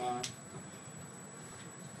 4th of July.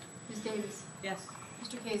 Ms. Davis? Yes.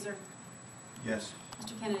 Mr. Kaiser? Yes.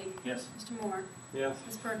 Mr. Kennedy? Yes. Mr. Moore? Yes.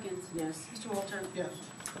 Ms. Perkins? Yes, Mr. Walter? Yes.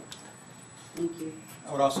 thank you.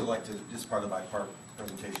 I would also like to, just part of my part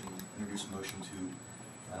presentation, introduce a motion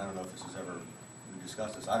to, and I don't know if this has ever, we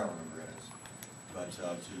discussed this, I don't remember it, but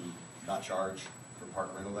to not charge for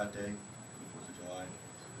park rental that day, the 4th of July.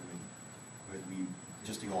 We,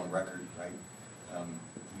 just to go on record, right,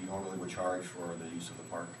 we normally would charge for the use of the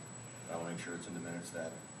park. I want to make sure it's in the minutes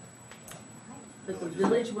that. But the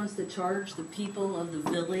village wants to charge the people of the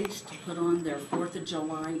village to put on their 4th of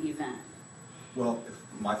July event. Well, if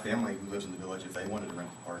my family who lives in the village, if they wanted to rent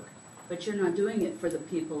the park. But you're not doing it for the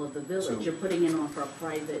people of the village. So- You're putting it on for a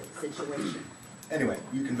private situation. Anyway,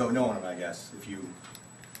 you can vote no on it, I guess, if you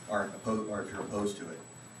aren't opposed, or if you're opposed to it.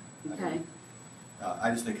 I Okay? mean,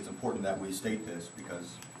 I just think it's important that we state this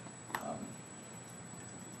because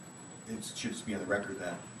it should just be on the record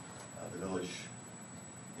that the village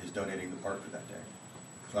is donating the park for that day.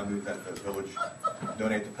 So I move that the village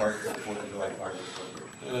donate the park to the 4th of July fireworks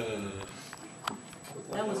celebration.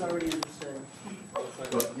 That was already understood.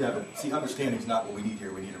 Well, yeah, but see, understanding is not what we need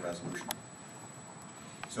here, we need a resolution.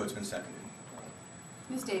 So it's been seconded.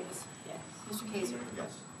 Ms. Davis? Yes. Mr. Kaiser?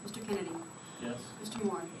 Yes. Mr. Kennedy? Yes. Mr.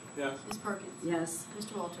 Moore? Yes. Ms. Perkins? Yes.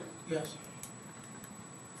 Mr. Walter? Yes.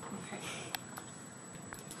 Okay.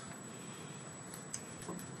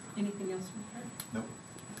 Anything else from her? Nope.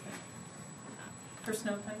 Okay.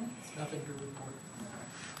 Personnel finance? Nothing to report.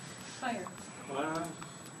 Fire? Well,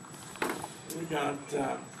 we got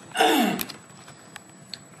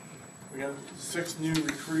 6 new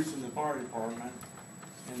recruits in the fire department,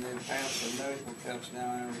 and they've passed their medical tests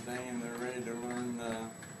now and everything, and they're ready to learn the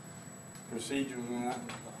procedures and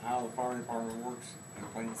how the fire department works in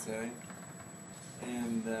Plain City.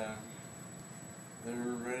 And they're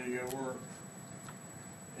ready to go work.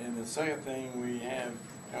 And the second thing we have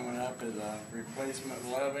coming up is a replacement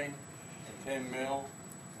levy, a 10 mil,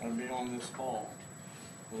 that'll be on this fall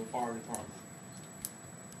for the fire department.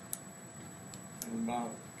 And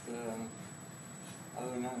about,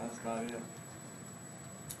 other than that, that's about it.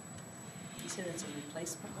 You said it's a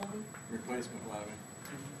replacement levy? Replacement levy.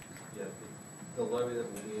 Yeah, the levy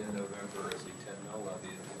that will be in November is a 10 mil levy.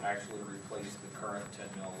 It will actually replace the current 10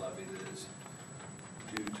 mil levy that is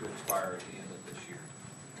due to expire at the end of this year.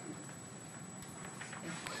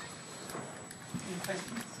 Any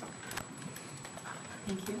questions?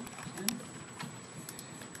 Thank you. Jen?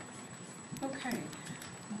 Okay.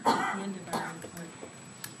 The end of our report.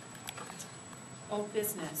 Old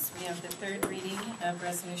business, we have the third reading of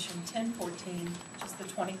Resolution 1014, which is the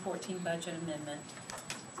 2014 budget amendment.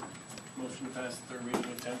 Motion to pass the third reading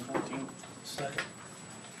of 1014. Second.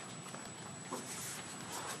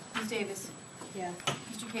 Ms. Davis? Yeah.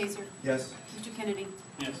 Mr. Kaiser? Yes. Mr. Kennedy?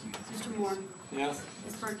 Yes. Mr. Moore? Yes.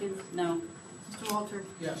 Ms. Perkins? No. Mr. Walter?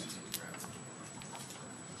 Yes.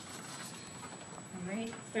 All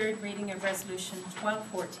right, third reading of Resolution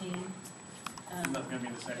 1214. That's going to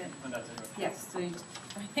be the second, and that's it. Yes, so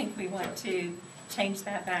I think we want to change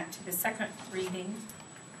that back to the second reading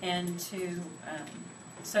and to,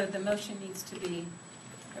 so the motion needs to be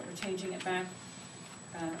that we're changing it back,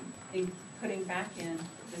 in putting back in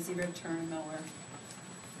the zero-turn mower.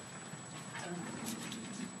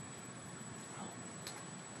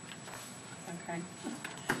 Okay,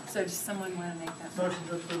 so does someone want to make that motion? Motion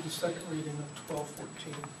to approve the second reading of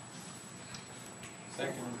 1214.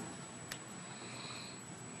 Second.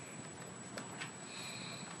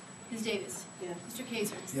 Ms. Davis? Yes. Mr.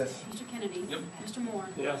 Kaiser? Yes. Mr. Kennedy? Yep. Mr. Moore?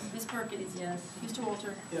 Yes. Ms. Perkins? Yes. Mr.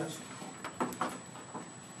 Walter? Yes.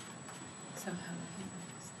 So,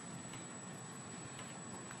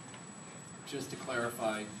 Just to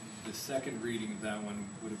clarify, the second reading of that one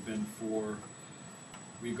would have been for,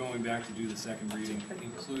 we going back to do the second reading,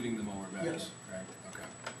 including the mower back? Yes. Correct, okay.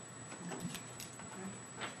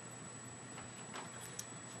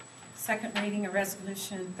 second reading of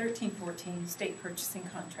Resolution 1314, state purchasing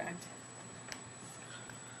contract.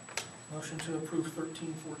 Motion to approve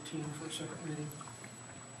 1314 for second reading.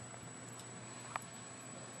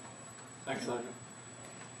 Second.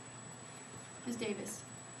 Ms. Davis?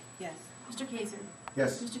 Yes. Mr. Kaiser?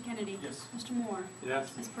 Yes. Mr. Kennedy? Yes. Mr. Moore?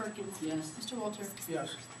 Yes. Ms. Perkins? Yes. Mr. Walter?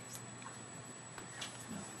 Yes.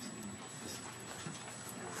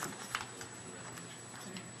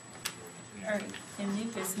 All right, in new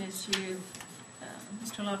business, you,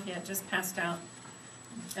 Mr. Lafayette just passed out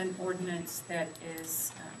an ordinance that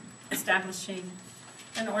is establishing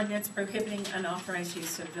an ordinance prohibiting unauthorized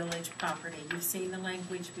use of village property. You've seen the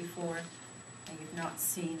language before, and you've not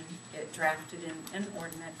seen it drafted in an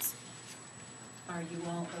ordinance. Are you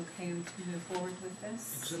all okay to move forward with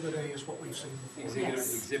this? Exhibit A is what we've seen before.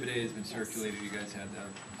 Yes. Exhibit A has been circulated, you guys had that.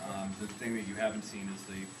 The thing that you haven't seen is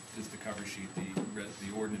just the cover sheet,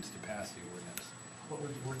 the ordinance to pass the ordinance. What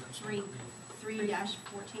would the ordinance Three. number be? 3-14.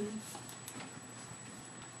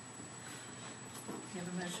 You have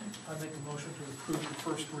a motion? I make a motion to approve the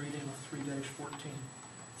first reading of 3-14.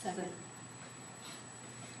 Second.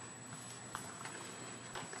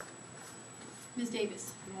 Ms.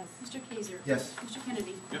 Davis? Yes. Mr. Kaiser? Yes. Mr.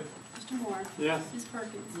 Kennedy? Yep. Mr. Moore? Yes. Ms.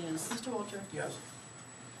 Perkins? Yes. Mr. Walter? Yes.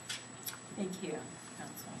 Thank you,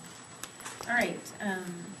 council. All right,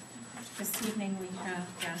 this evening we have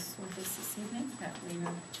guests with us this evening that we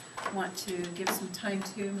want to give some time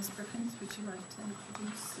to. Ms. Perkins, would you like to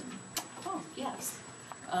introduce? Oh, yes.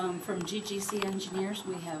 From GGC Engineers,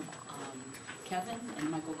 we have Kevin and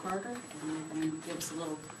Michael Carter, and they're going to give us a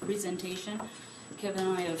little presentation. Kevin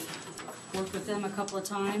and I have worked with them a couple of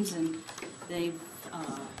times, and they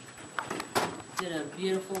did a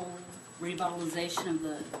beautiful revitalization of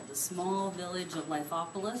the small village of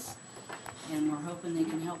Lithopolis, and we're hoping they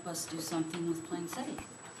can help us do something with Plain City.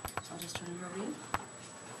 So I'll just turn it over to you.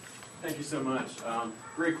 Thank you so much.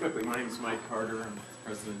 Very quickly, my name is Mike Carter. I'm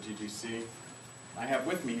president of GGC. I have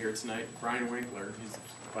with me here tonight Brian Winkler. He's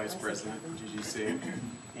vice president of GGC.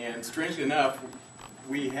 And strangely enough,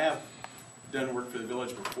 we have done work for the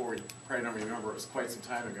village before. You probably don't remember, it was quite some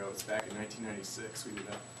time ago. It was back in 1996. We did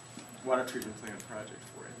a water treatment plant project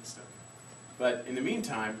for it and stuff. But in the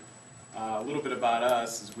meantime, a little bit about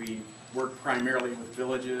us is we work primarily with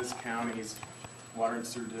villages, counties, water and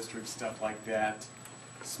sewer districts, stuff like that.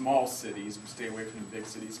 Small cities, we stay away from the big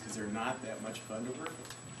cities because they're not that much fun to work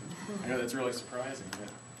with. I know that's really surprising.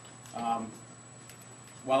 But, a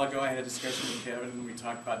while ago I had a discussion with Kevin. We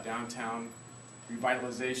talked about downtown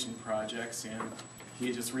revitalization projects, and he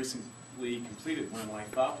had just recently completed one in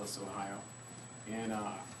Lithopolis, Ohio. And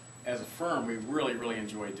as a firm, we really, really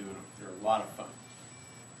enjoy doing them. They're a lot of fun.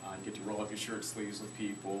 You get to roll up your shirt sleeves with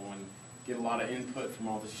people and get a lot of input from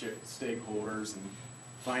all the stakeholders and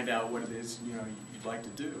find out what it is you'd like to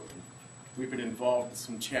do. We've been involved in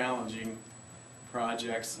some challenging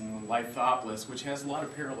projects in Lithopolis, which has a lot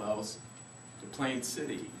of parallels to Plain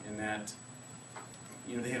City in that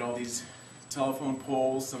they had all these telephone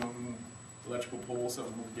poles, some of them electrical poles, some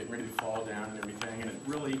of them were getting ready to fall down and everything, and it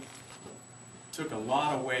really took a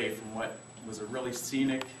lot away from what was a really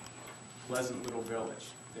scenic, pleasant little village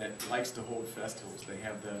that likes to hold festivals. They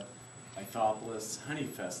have the Lithopolis Honey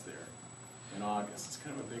Fest there in August. It's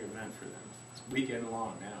kind of a big event for them. It's weekend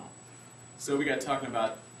long now. So we got talking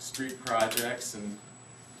about street projects and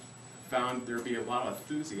found there'd be a lot of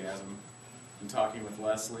enthusiasm in talking with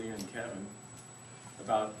Leslie and Kevin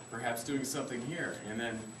about perhaps doing something here. And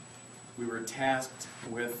then we were tasked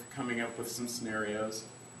with coming up with some scenarios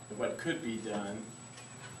of what could be done.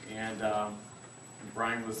 And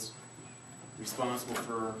Brian was responsible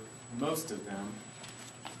for most of them,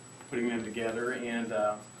 putting them together, and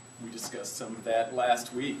we discussed some of that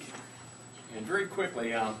last week. And very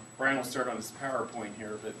quickly, Brian will start on his PowerPoint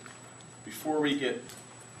here, but before we get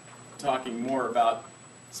talking more about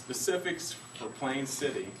specifics for Plain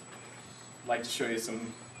City, I'd like to show you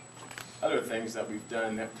some other things that we've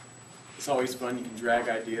done. That it's always fun. You can drag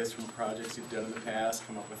ideas from projects you've done in the past,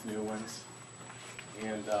 come up with new ones.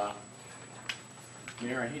 And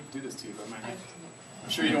Mayor, I hate to do this to you, but I'm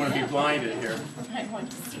sure you don't want to be blinded here. I want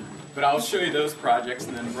to see. But I'll show you those projects,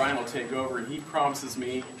 and then Brian will take over, and he promises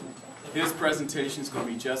me his presentation is going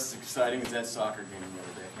to be just as exciting as that soccer game the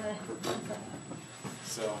other day.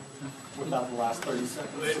 So, without the last 30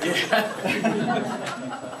 seconds.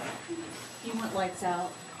 Yeah. You want lights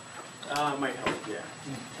out? Might help, yeah.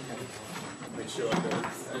 Might show up there.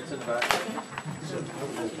 It's in the back.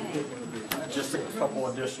 Just a couple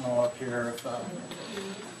additional up here.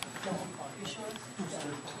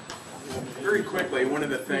 Very quickly, one of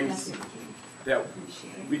the things that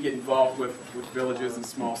we get involved with villages and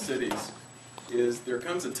small cities is there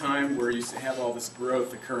comes a time where you have all this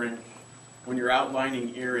growth occurring when you're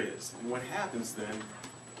outlining areas. And what happens then,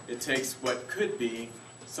 it takes what could be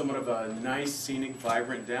somewhat of a nice, scenic,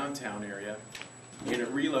 vibrant downtown area, and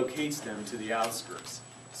it relocates them to the outskirts.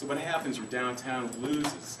 So what happens, your downtown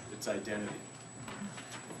loses its identity.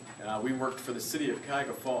 We worked for the city of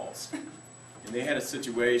Cuyahoga Falls, and they had a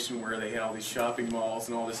situation where they had all these shopping malls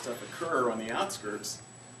and all this stuff occur on the outskirts,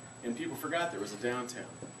 and people forgot there was a downtown.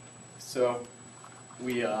 So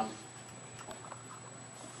we did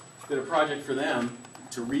a project for them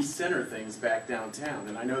to recenter things back downtown.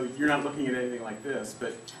 And I know you're not looking at anything like this,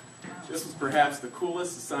 but this was perhaps the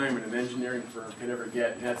coolest assignment an engineering firm could ever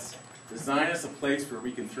get, and that's design us a place where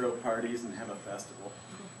we can throw parties and have a festival.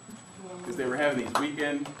 Because they were having these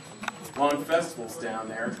weekend-long festivals down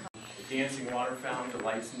there. The dancing water fountain, the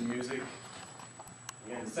lights and the music,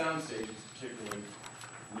 and the sound stage was particularly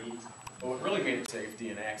neat. But what really made it safety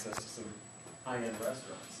and access to some high-end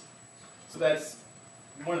restaurants. So that's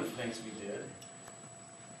one of the things we did.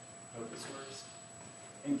 Hope this works.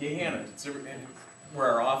 In Gahanna, it's where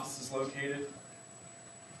our office is located.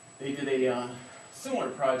 They did a similar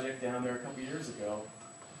project down there a couple years ago.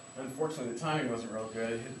 Unfortunately, the timing wasn't real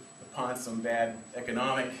good. It hit upon some bad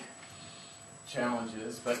economic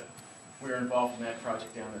challenges, but we were involved in that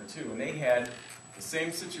project down there too. And they had the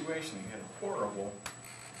same situation. They had horrible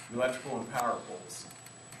electrical and power poles.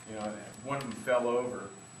 You know, one of them fell over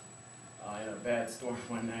in a bad storm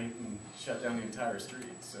one night and shut down the entire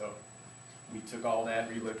street. So we took all that,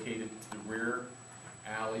 relocated to the rear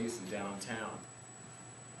alleys and downtown,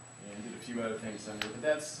 and did a few other things under it. But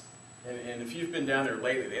that's, and if you've been down there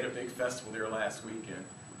lately, they had a big festival there last weekend.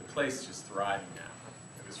 The place is just thriving now.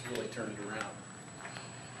 It was really turned around.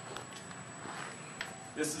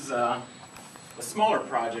 This is a smaller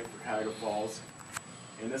project for Cuyahoga Falls,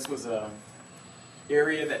 and this was a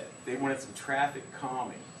area that they wanted some traffic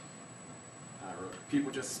calming.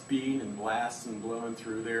 People just speeding and blasting and blowing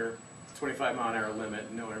through there. 25-mile-an-hour limit,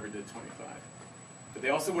 and no one ever did 25. But they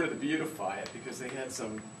also wanted to beautify it because they had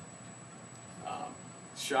some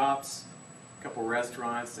shops, a couple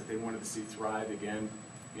restaurants that they wanted to see thrive again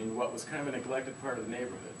in what was kind of a neglected part of the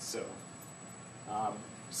neighborhood. So,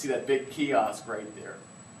 see that big kiosk right there.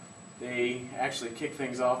 They actually kicked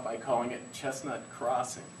things off by calling it Chestnut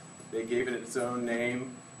Crossing. They gave it its own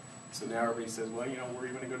name. So now everybody says, well, you know, where are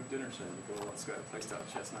you going to go to dinner tonight? They go, well, it's got a place out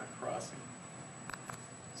Chestnut Crossing.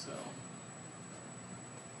 So,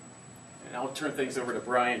 and I'll turn things over to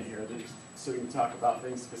Brian here so he can talk about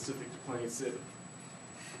things specific to Plain City.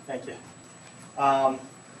 Thank you.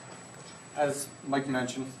 As Mike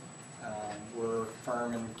mentioned, we're a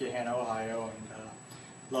firm in Gahanna, Ohio, and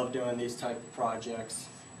love doing these type of projects.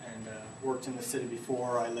 And worked in the city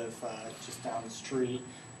before. I live just down the street,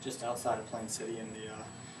 just outside of Plain City in the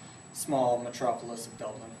small metropolis of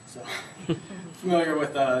Dublin. So familiar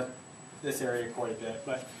with this area quite a bit.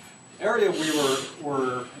 But the area we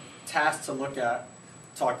were tasked to look at,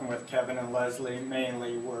 talking with Kevin and Leslie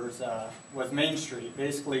mainly, was Main Street,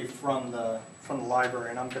 basically from the library.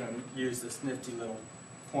 And I'm going to use this nifty little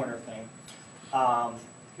pointer thing.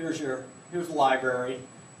 Here's the library,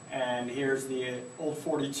 and here's the old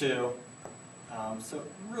 42. So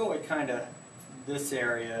really kind of this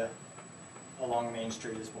area along Main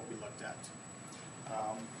Street is what we looked at.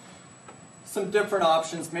 Some different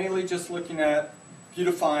options, mainly just looking at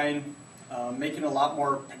beautifying, making a lot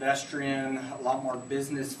more pedestrian, a lot more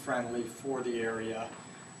business friendly for the area.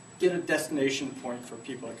 Get a destination point for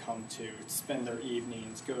people to come to, spend their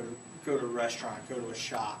evenings, go to a restaurant, go to a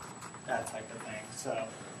shop, that type of thing. So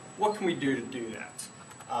what can we do to do that?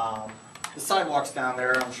 The sidewalks down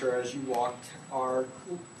there, I'm sure as you walked, are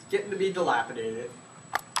getting to be dilapidated.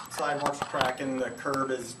 Sidewalks are cracking, the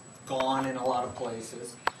curb is gone in a lot of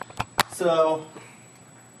places. So,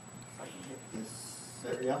 if I can hit this,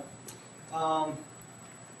 there we go.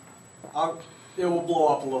 It will blow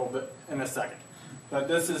up a little bit in a second. But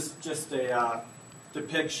this is just a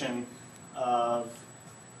depiction of,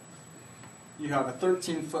 you have a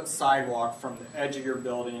 13-foot sidewalk from the edge of your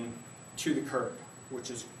building to the curb, which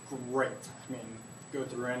is great. I mean, go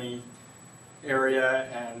through any area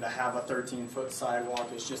and to have a 13-foot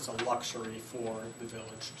sidewalk is just a luxury for the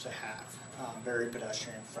village to have. Very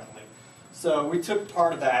pedestrian friendly. So we took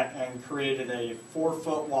part of that and created a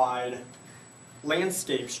 4-foot wide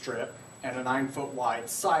landscape strip and a 9-foot wide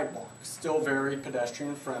sidewalk. Still very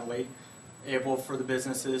pedestrian friendly, able for the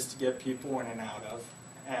businesses to get people in and out of.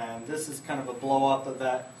 And this is kind of a blow up of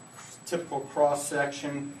that typical cross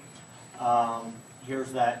section.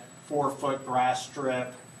 Here's that 4-foot grass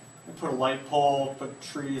strip. We put a light pole, put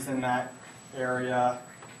trees in that area.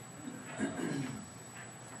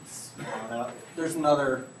 There's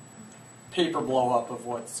another paper blow up of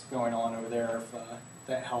what's going on over there if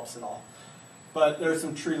that helps at all. But there's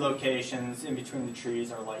some tree locations. In between the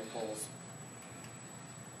trees are light poles.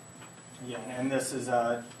 Yeah, and this is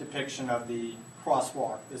a depiction of the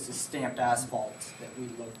crosswalk. This is stamped asphalt that we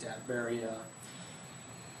looked at. Very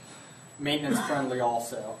maintenance friendly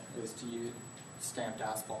also is to use stamped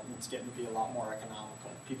asphalt. And it's getting to be a lot more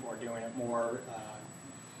economical. People are doing it more.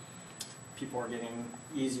 People are getting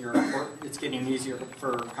easier. It's getting easier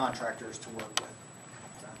for contractors to work with.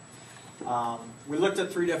 So, we looked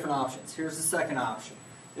at 3 different options. Here's the second option.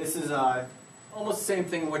 This is almost the same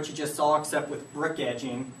thing what you just saw, except with brick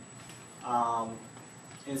edging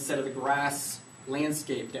instead of the grass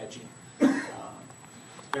landscaped edging.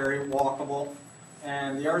 Very walkable.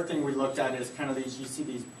 And the other thing we looked at is kind of these, you see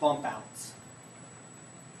these bump outs.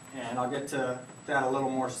 And I'll get to that a little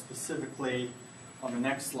more specifically on the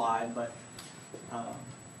next slide. But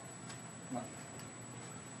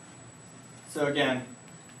so again,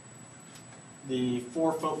 the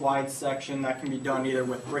 4-foot wide section, that can be done either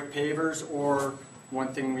with brick pavers, or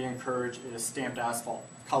one thing we encourage is stamped asphalt,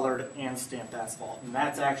 colored and stamped asphalt. And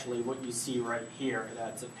that's actually what you see right here.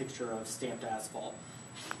 That's a picture of stamped asphalt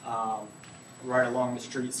right along the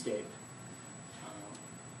streetscape.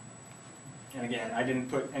 And again, I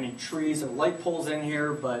didn't put any trees or light poles in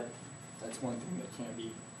here, but that's one thing that can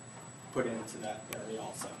be put into that area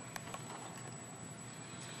also.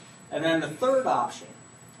 And then the third option,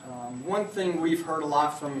 one thing we've heard a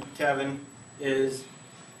lot from Kevin is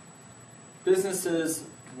businesses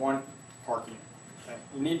want parking. Okay?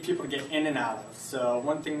 You need people to get in and out of. So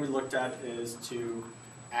one thing we looked at is to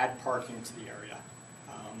add parking to the area.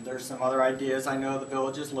 There's some other ideas I know the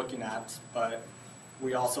village is looking at, but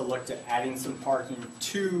We also looked at adding some parking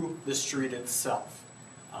to the street itself.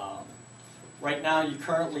 Right now, you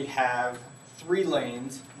currently have 3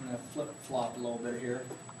 lanes. I'm going to flip-flop a little bit here.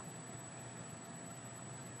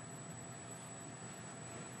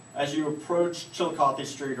 As you approach Chillicothe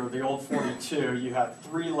Street, or the old 42, you have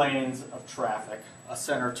 3 lanes of traffic. A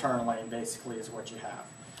center turn lane, basically, is what you have.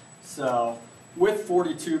 So, with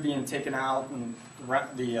 42 being taken out and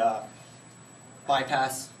the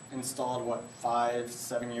bypass installed,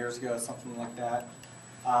 5-7 years ago, something like that,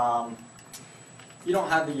 you don't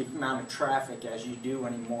have the amount of traffic as you do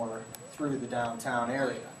anymore through the downtown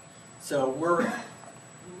area. So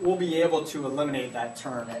we'll be able to eliminate that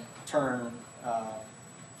turn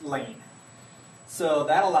lane. So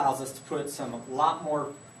that allows us to put a lot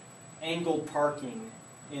more angled parking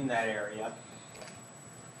in that area.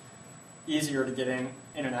 Easier to get in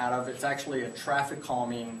and out of. It's actually a traffic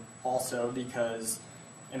calming also, because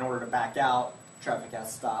in order to back out, traffic has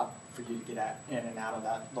to stop for you to get in and out of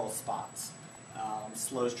those spots.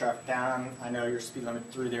 Slows traffic down. I know your speed limit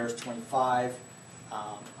through there is 25.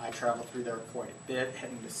 I travel through there quite a bit,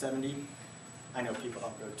 heading to 70. I know people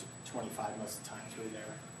don't go to 25 most of the time through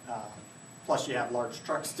there. Plus you have large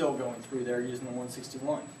trucks still going through there using the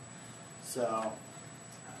 161. So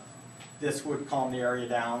this would calm the area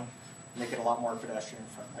down, make it a lot more pedestrian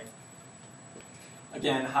friendly.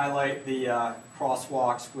 Again, highlight the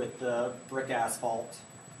crosswalks with the brick asphalt.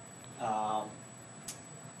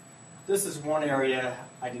 This is one area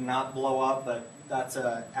I did not blow up, but that's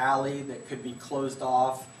an alley that could be closed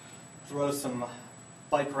off. Throw some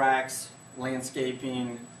bike racks,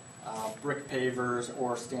 landscaping, brick pavers,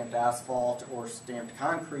 or stamped asphalt, or stamped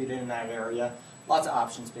concrete in that area. Lots of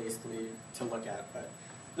options basically to look at. But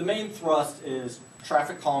the main thrust is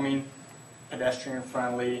traffic calming, pedestrian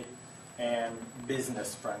friendly, and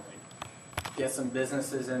business friendly. Get some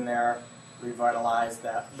businesses in there, revitalize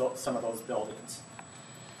some of those buildings.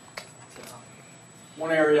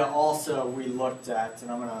 One area also we looked at, and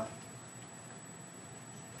I'm going to,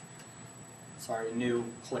 sorry, new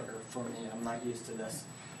clicker for me, I'm not used to this,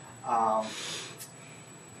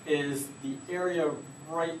 is the area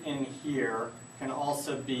right in here can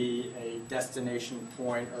also be a destination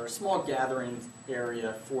point or a small gathering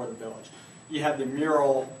area for the village. You have the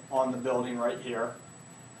mural on the building right here.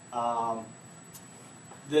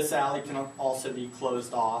 This alley can also be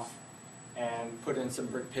closed off and put in some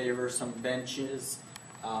brick pavers, some benches,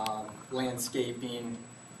 landscaping,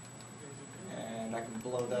 and I can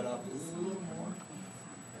blow that up a little more.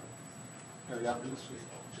 There we go.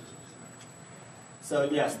 So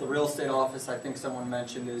yes, the real estate office, I think someone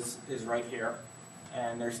mentioned, is right here,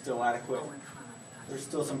 and there's still adequate. There's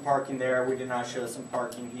still some parking there. We did not show some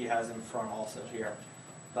parking he has in front also here,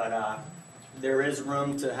 but there is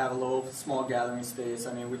room to have a little small gathering space.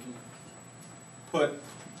 I mean, we can put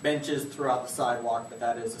benches throughout the sidewalk, but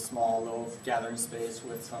that is a small little gathering space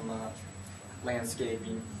with some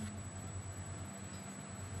landscaping.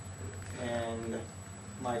 And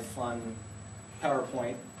my fun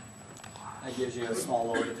PowerPoint, that gives you a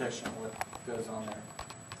small little depiction of what goes on there.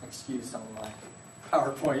 Excuse some of my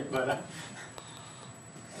PowerPoint, but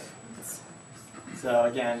so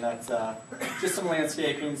again, that's just some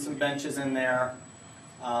landscaping, some benches in there,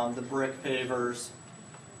 the brick pavers,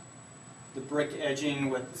 the brick edging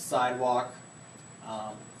with the sidewalk.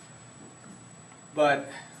 But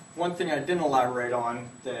one thing I didn't elaborate on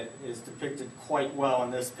that is depicted quite well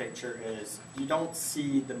in this picture is you don't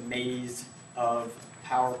see the maze of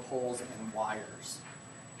power poles and wires.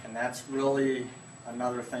 And that's really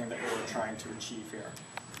another thing that we're trying to achieve here.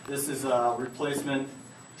 This is a replacement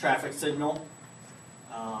traffic signal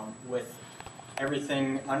with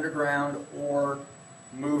everything underground or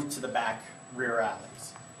moved to the back rear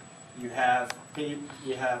alleys.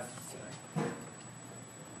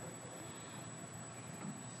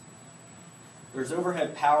 There's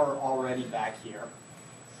overhead power already back here.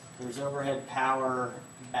 There's overhead power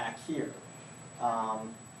back here.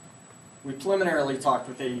 We preliminarily talked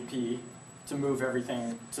with AEP to move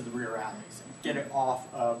everything to the rear alleys and get it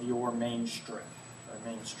off of your main strip, or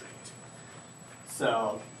main street.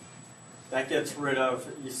 So that gets rid of,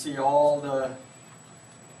 you see all the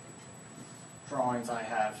drawings I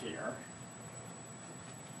have here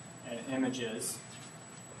and images.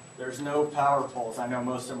 There's no power poles. I know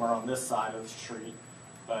most of them are on this side of the street,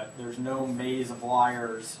 but there's no maze of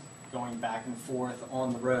wires going back and forth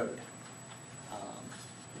on the road.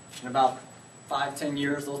 In about 5-10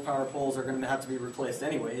 years, those power poles are going to have to be replaced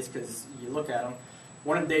anyways, because you look at them.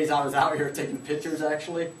 One of the days I was out here taking pictures,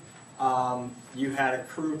 actually, you had a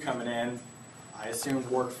crew coming in. I assumed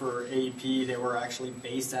worked for AEP. They were actually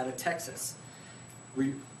based out of Texas.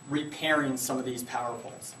 repairing some of these power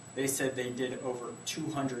poles. They said they did over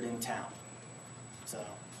 200 in town. So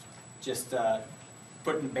just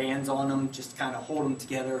putting bands on them, just kind of hold them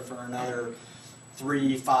together for another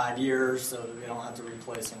 3-5 years so that we don't have to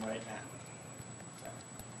replace them right now.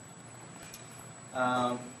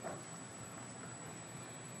 So,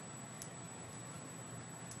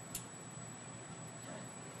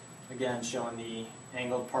 again, showing the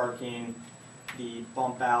angled parking, the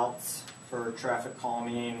bump outs for traffic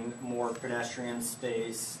calming, more pedestrian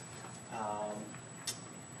space,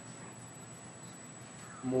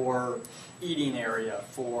 more eating area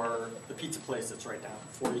for the pizza place that's right down,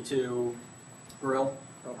 42 Grill?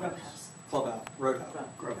 Roadhouse.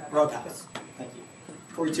 Thank you.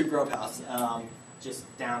 42 Grove House,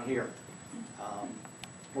 just down here.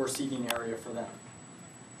 More seating area for them.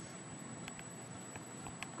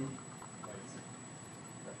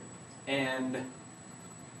 And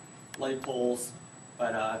light poles,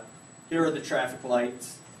 but here are the traffic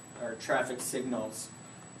lights, or traffic signals.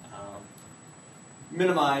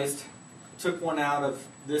 Minimized, took one out of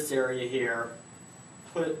this area here,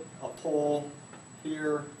 put a pole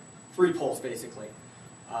here, 3 poles basically.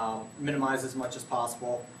 Minimize as much as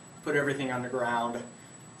possible, put everything underground,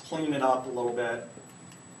 clean it up a little bit.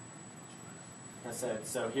 Like I said,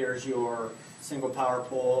 so here's your single power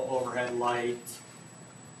pole, overhead light,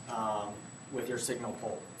 with your signal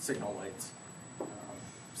lights.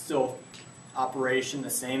 Still operation the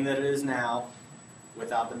same that it is now,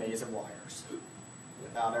 without the maze of wires,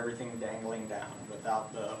 without everything dangling down,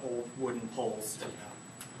 without the old wooden poles sticking out.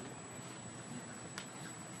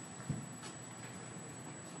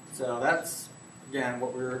 So that's, again,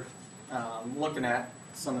 what we're looking at.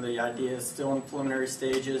 Some of the ideas still in preliminary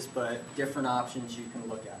stages, but different options you can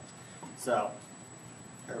look at. So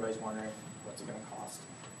everybody's wondering what's it going to cost,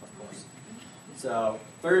 of course. So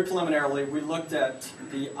very preliminarily, we looked at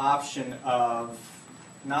the option of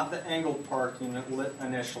not the angled parking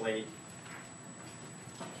initially.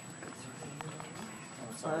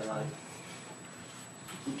 Oh, sorry, I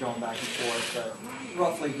keep going back and forth, but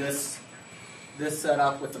roughly this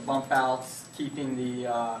setup with the bump outs, keeping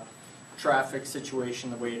the traffic situation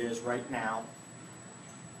the way it is right now.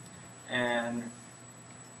 And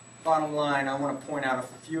bottom line, I want to point out a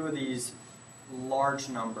few of these large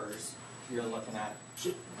numbers you're looking at.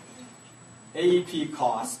 AEP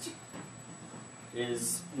cost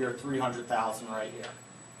is your $300,000 right here.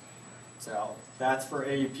 So that's for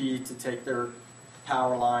AEP to take their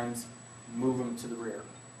power lines, move them to the rear,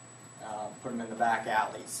 put them in the back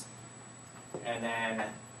alleys. And then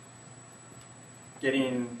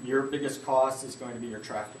getting your biggest cost is going to be your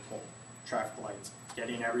traffic lights.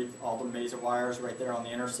 Getting all the maze of wires right there on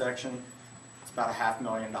the intersection, it's about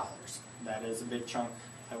 $500,000. That is a big chunk,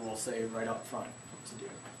 I will say, right up front to do.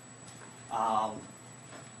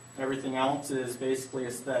 Everything else is basically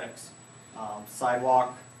aesthetics.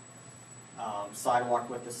 Sidewalk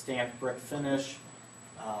with the stamped brick finish,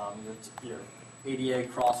 your ADA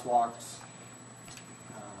crosswalks,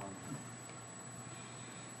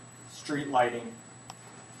 street lighting,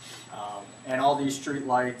 and all these street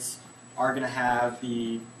lights are going to have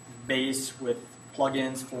the base with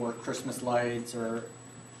plug-ins for Christmas lights or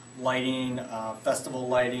lighting, festival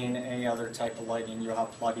lighting, any other type of lighting. You'll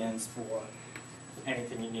have plug-ins for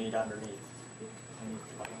anything you need underneath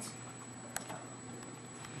the lights.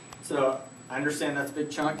 So I understand that's a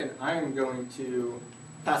big chunk, and I am going to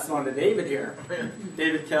pass it on to David here.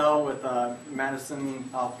 David Kell with Madison.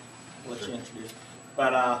 I'll let you introduce.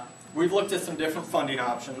 But we've looked at some different funding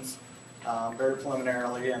options, very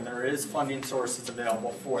preliminarily, and there is funding sources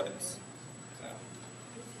available for this.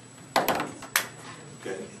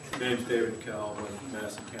 Okay. My name's David Kell with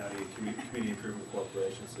Madison County Community Improvement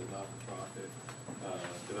Corporation. It's a not-for-profit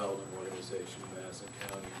development organization in Madison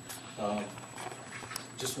County.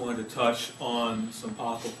 Just wanted to touch on some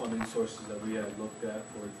possible funding sources that we had looked at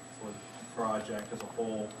for the project as a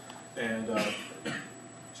whole. And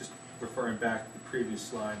just referring back to the previous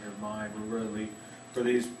slide in your mind, we're really, for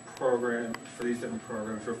these different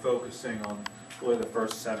programs, we're focusing on really the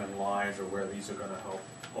first 7 lines or where these are going to help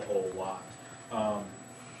a whole lot.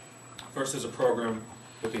 First is a program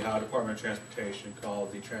with the Ohio Department of Transportation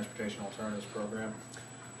called the Transportation Alternatives Program.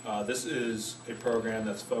 This is a program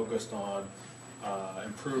that's focused on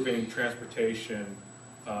improving transportation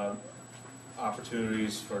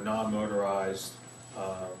opportunities for non-motorized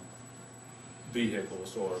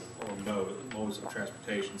vehicles or modes of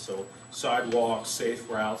transportation. So sidewalks, safe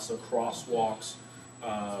routes, so crosswalks,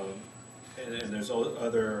 and there's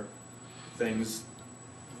other things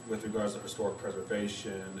with regards to historic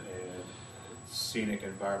preservation and scenic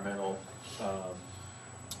environmental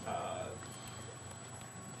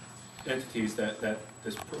entities that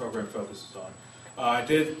this program focuses on.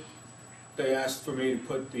 They asked for me to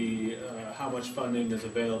put the how much funding is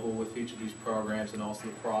available with each of these programs and also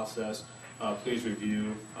the process. Please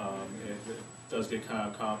review. It does get kind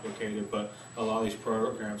of complicated, but a lot of these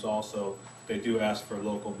programs also, they do ask for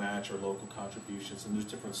local match or local contributions, and there's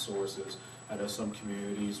different sources. I know some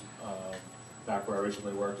communities, back where I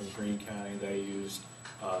originally worked in Greene County, they used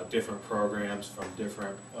different programs from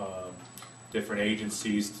different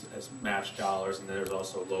agencies as match dollars, and then there's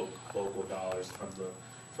also local dollars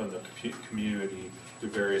from the community through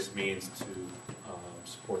various means to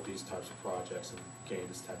support these types of projects and gain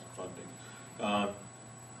this type of funding.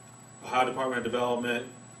 Ohio Department of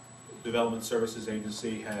Development Services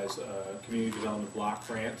Agency has a Community Development Block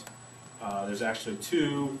Grant. There's actually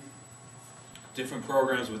 2 different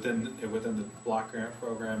programs within the block grant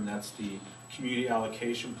program, and that's the community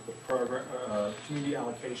allocation program, community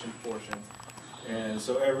allocation portion. And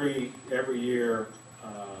so every year,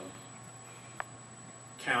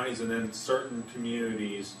 counties and then certain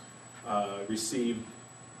communities receive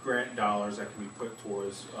grant dollars that can be put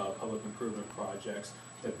towards public improvement projects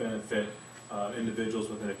that benefit individuals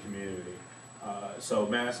within a community. So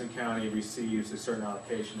Madison County receives a certain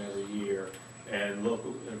allocation every year, and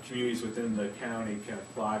local communities within the county can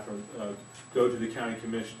apply for, go to the county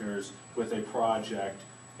commissioners with a project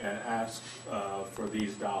and ask for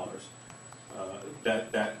these dollars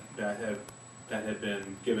that have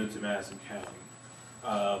been given to Madison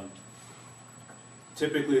County.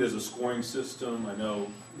 Typically, there's a scoring system. I know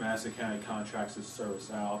Madison County contracts this service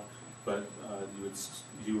out, but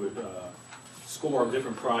you would score a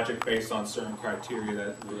different project based on certain criteria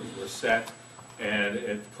that were set, and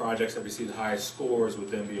if projects that receive the highest scores would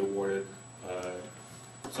then be awarded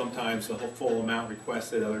sometimes the full amount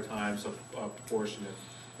requested, other times a portion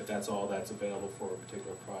if that's all that's available for a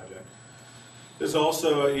particular project. There's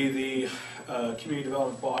also the Community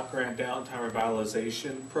Development Block Grant Downtown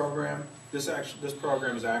Revitalization Program. This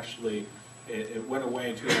program is actually, it went away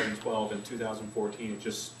in 2012. In 2014, it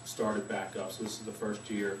just started back up. So this is the first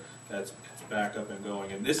year that's back up and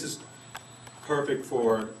going. And this is perfect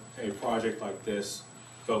for a project like this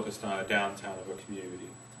focused on a downtown of a community.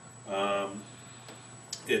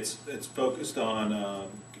 It's focused on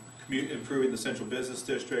improving the central business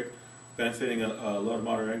district, benefiting a low to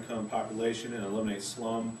moderate income population, and eliminate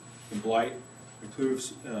slum and blight,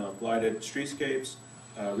 improves blighted streetscapes,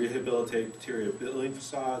 rehabilitate deteriorated building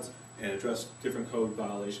facades, and address different code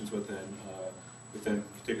violations within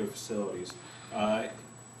particular facilities.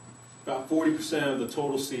 About 40% of the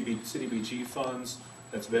total CDBG funds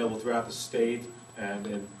that's available throughout the state, and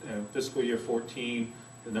in fiscal year 14,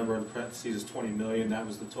 the number in parentheses is 20 million. That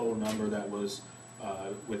was the total number that was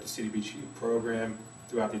with the CDBG program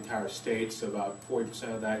throughout the entire state. So about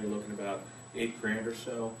 40% of that, you're looking at about $8 or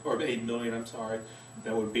so, or 8 million, I'm sorry.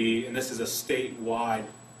 That would be, and this is a statewide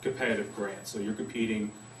competitive grant. So you're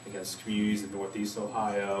competing against communities in Northeast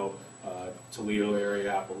Ohio, Toledo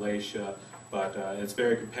area, Appalachia, but it's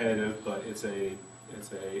very competitive. But it's a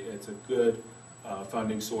good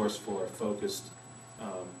funding source for a focused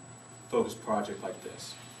project like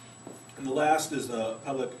this. And the last is the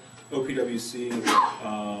public OPWC,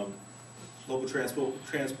 Local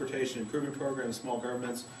Transportation Improvement Program, small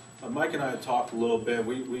governments. Mike and I have talked a little bit.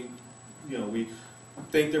 We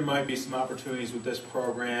think there might be some opportunities with this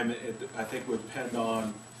program. I think would depend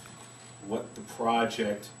on what the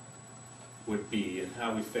project would be and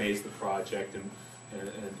how we phase the project and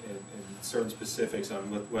certain specifics on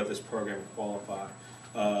whether this program would qualify.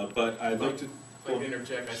 But I'd like to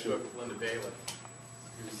interject. I spoke with Linda Bailiff,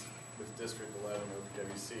 who's with District 11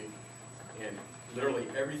 OPWC, and literally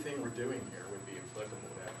everything we're doing here would be applicable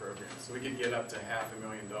to that program. So we could get up to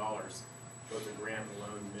 $500,000, both a grant and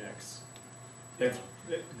loan mix.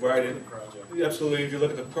 Right, absolutely. If you look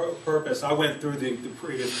at the purpose, I went through the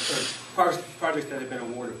previous projects that have been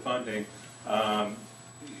awarded funding.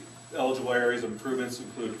 Eligible areas of improvements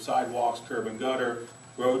include sidewalks, curb and gutter,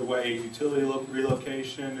 roadway, utility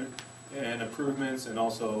relocation and improvements, and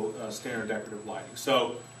also standard decorative lighting.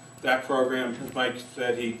 So that program, as Mike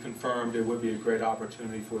said, he confirmed it would be a great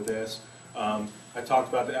opportunity for this. I talked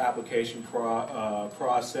about the application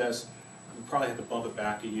process. We probably have to bump it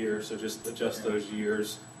back a year, so just adjust those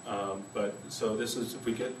years. But so this is, if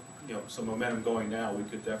we get some momentum going now, we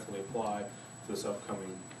could definitely apply for this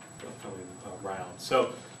upcoming round.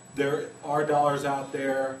 So there are dollars out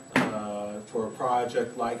there for a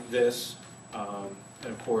project like this, and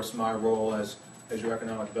of course my role as your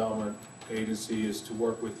economic development agency is to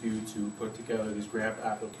work with you to put together these grant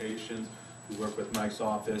applications. We work with Mike's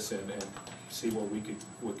office and see what we could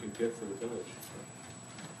get for the village.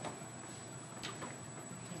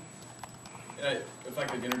 If I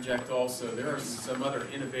could interject also, there are some other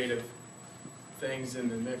innovative things in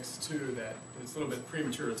the mix too that it's a little bit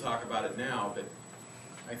premature to talk about it now, but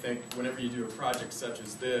I think whenever you do a project such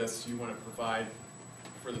as this, you want to provide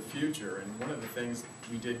for the future. And one of the things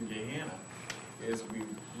we did in Gahanna is we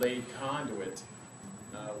laid conduit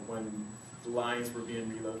when the lines were being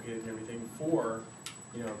relocated and everything for,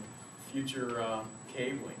 future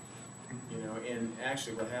cabling. And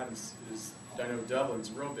actually what happens is, I know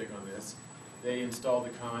Dublin's real big on this. They install the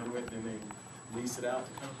conduit and then they lease it out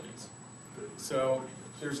to companies. So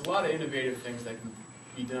there's a lot of innovative things that can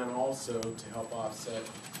be done also to help offset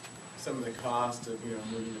some of the cost of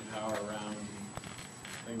moving the power around and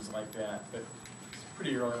things like that. But it's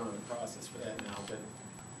pretty early on in the process for that now. But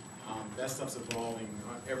that stuff's evolving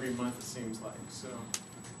every month, it seems like. So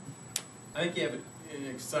I think you have an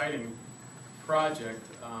exciting project.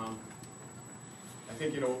 I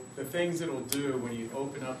think the things it'll do when you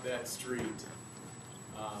open up that street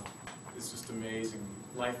is just amazing.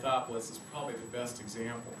 Lithopolis is probably the best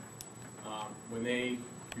example. When they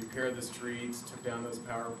repaired the streets, took down those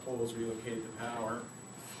power poles, relocated the power,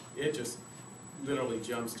 it just literally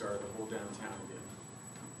jump-started the whole downtown again.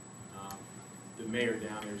 The mayor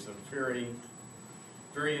down there is a very,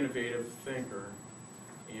 very innovative thinker,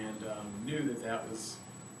 and knew that that was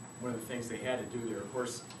one of the things they had to do there. Of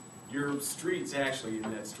course, your streets actually in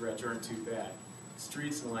that stretch aren't too bad.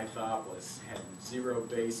 Streets in Lithopolis had zero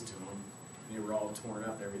base to them. They were all torn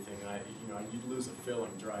up, everything. You'd lose a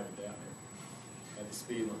feeling driving down there at the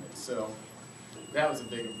speed limit. So that was a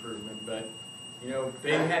big improvement. But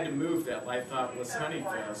they had to move that Lithopolis Honey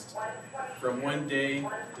Fest from 1 day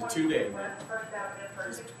to 2 day,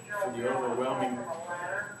 just for the overwhelming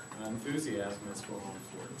enthusiasm that's going on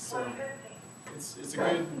for it. So it's a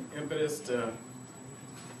good impetus to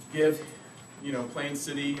give Plain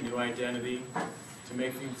City a new identity, to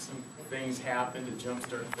make some things happen, to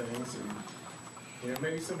jumpstart things, and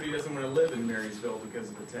maybe somebody doesn't want to live in Marysville because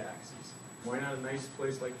of the taxes. Why not a nice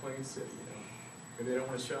place like Plain City? Maybe they don't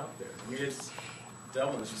want to shop there. I mean,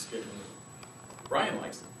 Dublin's just getting. Brian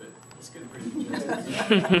likes it, but it's getting pretty congested.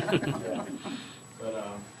 Yeah. But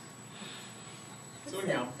so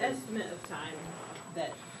anyhow, estimate of time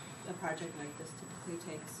that a project like this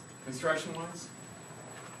typically takes? Construction-wise,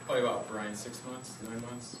 probably about, Brian, 6 months, 9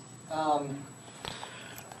 months.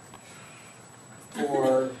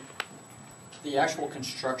 For the actual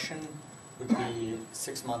construction would be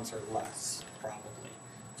 6 months or less, probably.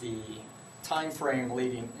 The time frame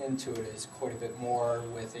leading into it is quite a bit more,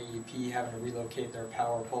 with AEP having to relocate their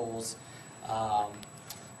power poles,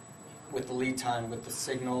 with the lead time with the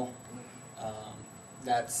signal.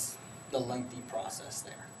 That's the lengthy process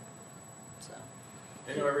there. So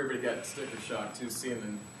I know everybody got sticker shock too,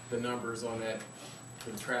 seeing the numbers on that,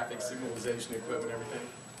 the traffic signalization equipment, everything.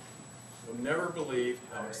 You'll never believe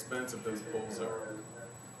how expensive those poles are.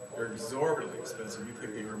 They're exorbitantly expensive. You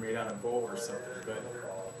think they were made out of gold or something, but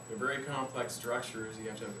they're very complex structures. You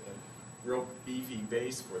have to have a real beefy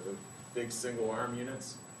base for the big single arm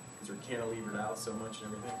units, because they're cantilevered out so much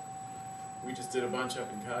and everything. We just did a bunch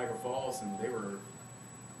up in Cuyahoga Falls, and they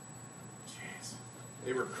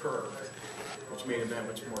were curved, which made them that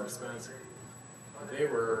much more expensive. They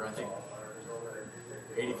were, I think,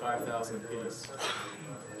 $85,000 a piece.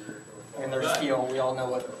 And there's steel. We all know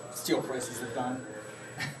what steel prices have done.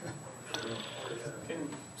 Can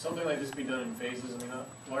something like this be done in phases? I mean,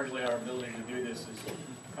 largely our ability to do this is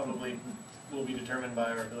probably will be determined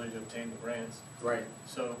by our ability to obtain the grants. Right.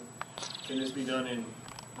 So, can this be done in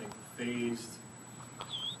phased?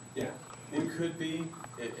 Yeah, it could be.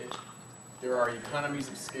 There are economies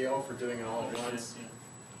of scale for doing it all at once,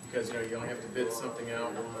 because you only have to bid something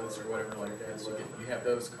out once or whatever like that. So you have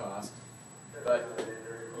those costs. But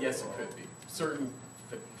yes, it could be. Certain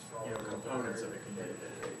components of it can be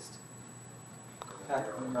phased.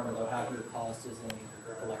 Remember though, half of your cost is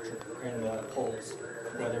in electric and poles,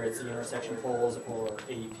 whether it's the intersection poles or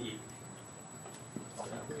AEP.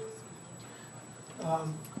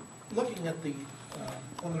 Looking at the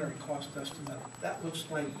preliminary cost estimate, that looks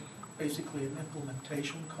like basically an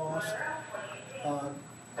implementation cost.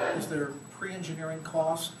 Is there pre-engineering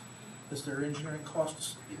cost? Is there engineering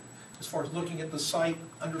costs as far as looking at the site,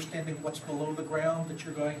 understanding what's below the ground that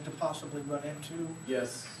you're going to possibly run into?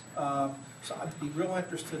 Yes. So I'd be real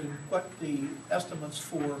interested in what the estimates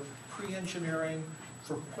for pre-engineering,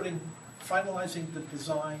 for finalizing the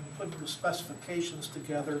design, putting the specifications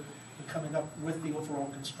together, and coming up with the overall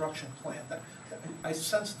construction plan. I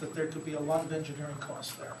sense that there could be a lot of engineering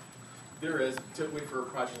costs there. There is. Typically for a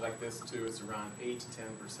project like this too, it's around 8 to 10%.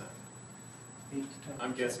 8 to 10%.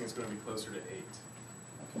 I'm guessing it's going to be closer to 8.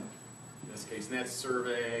 Okay. in this case. And that's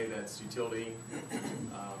survey, that's utility,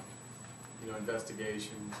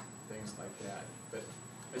 investigation, things like that. But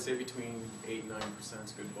I'd say between 8 and 9%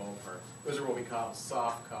 is a good ballpark. Those are what we call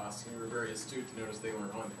soft costs, and you were very astute to notice they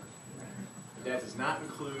weren't on there. But that does not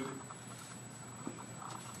include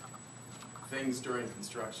things during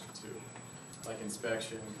construction too, like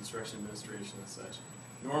inspection, construction administration and such.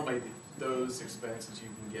 Normally, those expenses you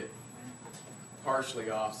can get partially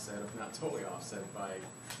offset, if not totally offset, by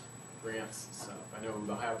grants and stuff. I know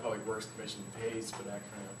the Ohio Public Works Commission pays for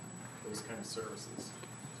those kind of services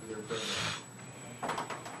through their program.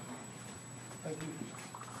 Thank you.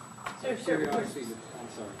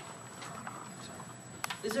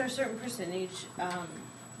 Is there a certain percentage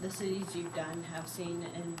the cities you've done have seen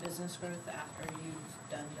in business growth after you've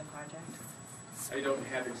done the project? I don't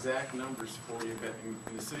have exact numbers for you, but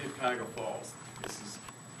in the city of Cuyahoga Falls,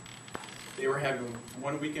 they were having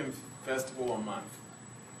one weekend festival a month,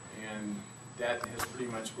 and that has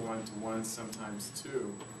pretty much gone to one, sometimes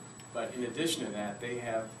two. But in addition to that, they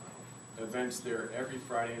have events there every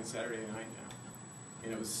Friday and Saturday night now.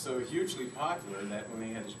 And it was so hugely popular that when they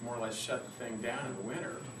had to more or less shut the thing down in the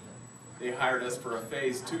winter, they hired us for a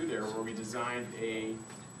phase 2 there where we designed a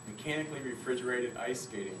mechanically refrigerated ice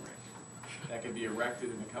skating rink that could be erected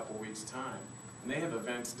in a couple weeks' time. And they have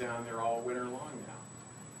events down there all winter long now.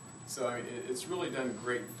 So I mean, it's really done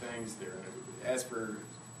great things there. As for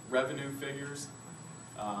revenue figures,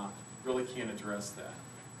 really can't address that.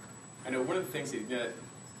 I know one of the things that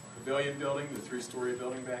pavilion building, the 3-story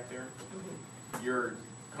building back there, your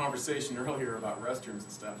conversation earlier about restrooms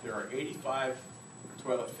and stuff, there are 85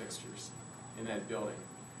 toilet fixtures in that building.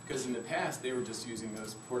 Because in the past, they were just using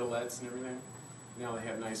those portalettes and everything. Now they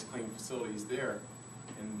have nice, clean facilities there.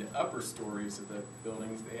 And the upper stories of the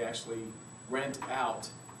buildings, they actually rent out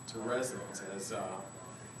to residents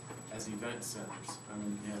as event centers. I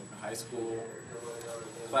mean, you have high school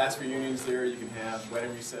class reunions there, you can have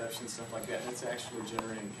wedding receptions, stuff like that, and it's actually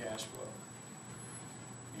generating cash flow.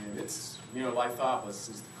 And it's, Lithopolis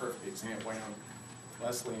is the perfect example. I know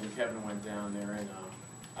Leslie and Kevin went down there, and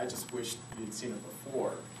I just wished you'd seen it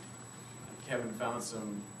before. Kevin found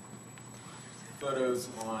some photos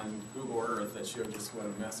on Google Earth that showed just what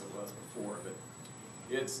a mess it was before, but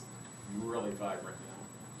it's really vibrant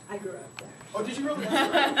now. I grew up there. Oh, did you really?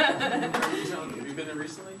 Have you been there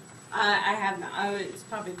recently? I have not. It's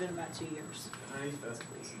probably been about 2 years. Honey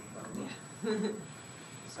festivals. Yeah.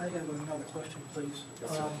 I have another question, please.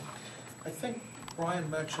 I think Brian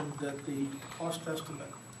mentioned that the cost estimate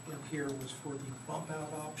in here was for the bump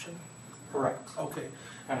out option. Correct. Okay.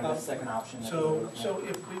 Kind of the second option. So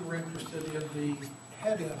if we were interested in the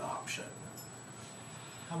head-in option,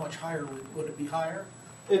 how much higher would it be higher?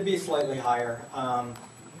 It'd be slightly higher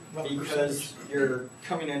What because you're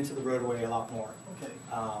coming into the roadway a lot more. Okay.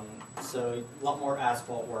 So a lot more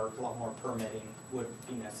asphalt work, a lot more permitting would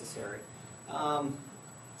be necessary.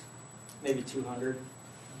 Maybe 200.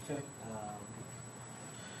 Okay.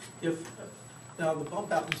 Now the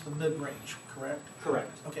bump out is the mid-range, correct?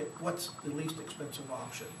 Correct. Okay, what's the least expensive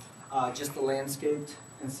option? Just the landscaped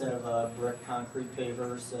instead of brick concrete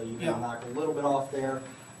pavers, so you Yeah. can knock a little bit off there.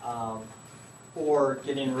 Or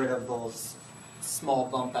getting rid of those small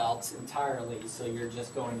bump outs entirely, so you're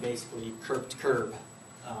just going basically curb to curb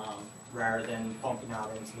rather than bumping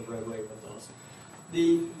out into the roadway with those.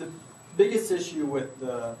 The biggest issue with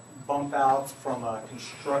the bump outs from a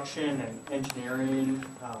construction and engineering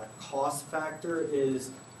cost factor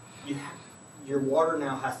is your water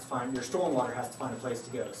now has to find, your stormwater has to find a place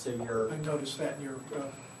to go. So I noticed that in your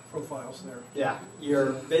profiles there. yeah,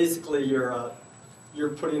 you're basically you're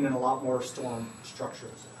putting in a lot more storm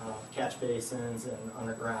structures, catch basins and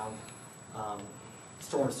underground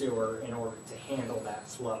storm sewer in order to handle that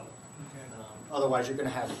flow. Okay. Otherwise, you're going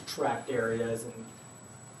to have trapped areas and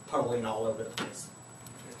puddling all over the place.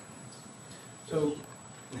 So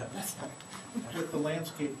No, that's not. with the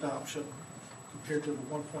landscaped option compared to the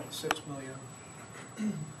 1.6 million,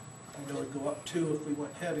 I know it'd go up 2 if we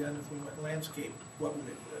went head-in. If we went landscaped, what would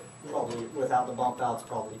it do? Probably without the bump outs,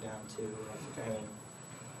 probably down to. I mean,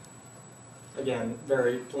 again,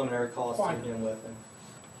 very preliminary costs to begin with,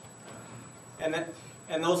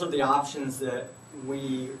 and those are the options that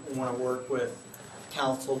we want to work with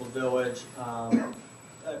council, the village.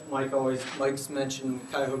 Mike's mentioned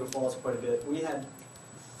Cuyahoga Falls quite a bit. We had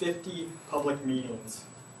 50 public meetings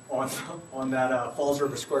on that Falls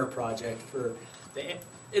River Square project.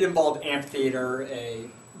 It involved amphitheater, a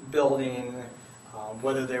building,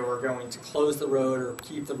 whether they were going to close the road or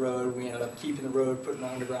keep the road. We ended up keeping the road, putting an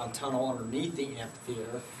underground tunnel underneath the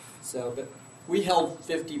amphitheater. But we held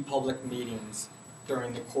 50 public meetings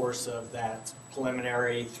during the course of that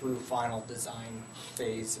preliminary through final design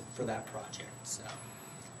phase for that project. So,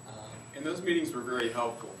 And those meetings were very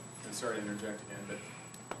helpful. And sorry to interject again, but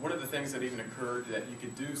one of the things that even occurred that you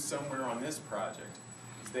could do somewhere on this project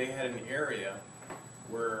is they had an area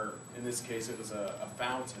where, in this case, it was a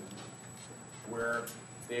fountain, where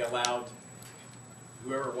they allowed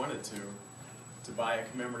whoever wanted to buy a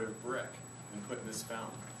commemorative brick and put in this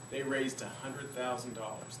fountain. They raised $100,000 doing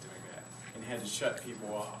that and had to shut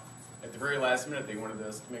people off. At the very last minute, they wanted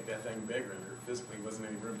us to make that thing bigger, and there physically wasn't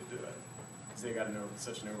any room to do it because they got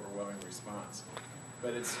such an overwhelming response.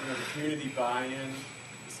 But it's, you know, the community buy-in.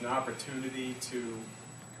 It's an opportunity to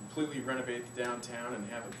completely renovate the downtown and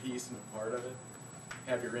have a piece and a part of it,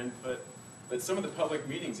 have your input. But some of the public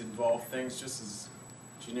meetings involve things just as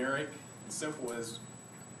generic and simple as,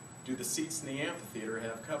 do the seats in the amphitheater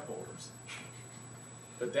have cup holders?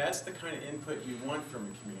 But that's the kind of input you want from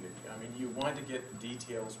a community. I mean, you want to get the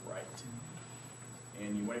details right.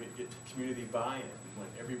 And you want to get community buy-in. You want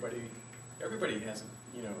everybody has,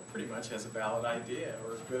 you know, pretty much has a valid idea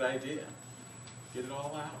or a good idea. Get it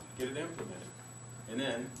all out, get it implemented. And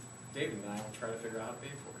then David and I will try to figure out how to pay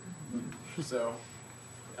for it. So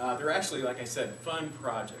they're actually, like I said, fun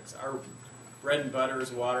projects. Our bread and butter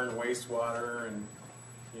is water and wastewater and,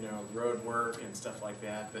 you know, road work and stuff like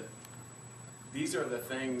that. But these are the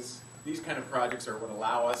things, these kind of projects are what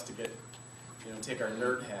allow us to get, you know, take our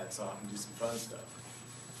nerd hats off and do some fun stuff.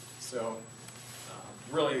 So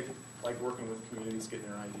really like working with communities, getting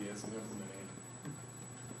their ideas and implementing.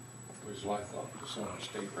 Was Life Office on a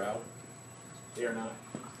state route? They are not.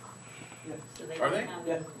 yeah. So they Are don't they? have-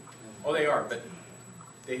 Yeah. Oh, they are, but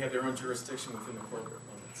they have their own jurisdiction within the corporate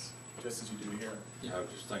limits, just as you do here. I was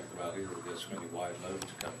just thinking about here, we've got so many wide loads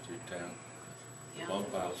coming through town. Yeah.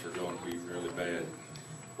 Bump outs are going to be really bad.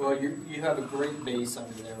 Well, you have a great base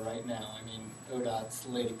under there right now. I mean, ODOT's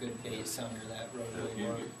laid a good base under that roadway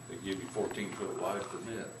work. They give you 14-foot wide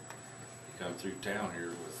permit. You come through town here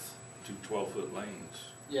with 2 12-foot lanes.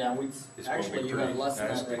 Yeah, It's actually, gonna be you have pretty less than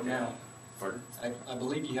that nasty. right now. Pardon? I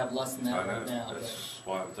believe you have less than that I know, right now. but- that's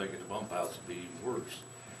why I'm thinking the bump outs would be even worse.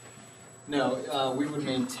 No, we would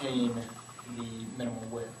maintain the minimum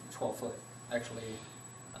width, 12 foot, actually.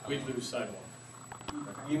 We'd lose sidewalk.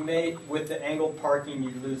 You may, with the angled parking,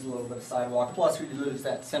 you lose a little bit of sidewalk, plus we lose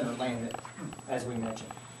that center lane that, as we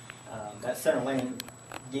mentioned. That center lane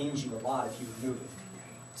gains you a lot if you remove it.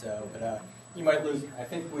 So, but you might lose, I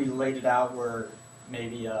think we laid it out where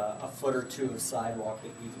maybe a foot or two of sidewalk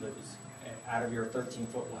that we'd lose out of your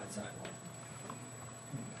 13-foot wide sidewalk.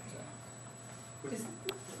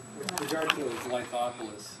 With regard to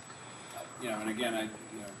Lithopolis, you know, and again,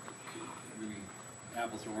 maybe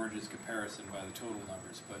apples to oranges comparison by the total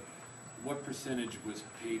numbers, but what percentage was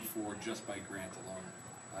paid for just by grant alone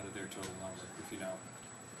out of their total number, if you know?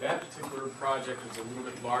 That particular project was a little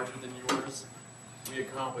bit larger than yours. We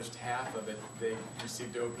accomplished half of it. They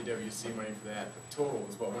received OPWC money for that. The total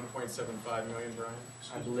was what, 1.75 million, Brian?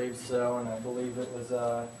 I believe so, and I believe it was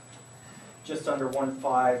just under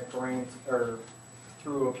 1.5 grant, or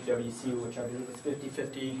through OPWC, which I believe was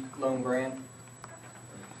 50-50 loan grant.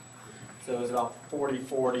 So it was about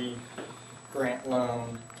 40-40 grant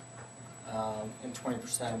loan and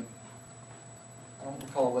 20%. I don't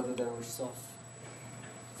recall whether they were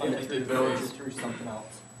self-funded through the village or through something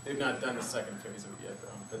else. They've not done the second phase of it yet,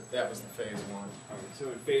 though, but that was the phase 1. All right, so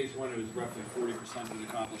in phase 1, it was roughly 40% was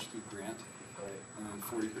accomplished through grant, and then 40%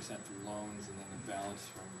 through loans, and then the balance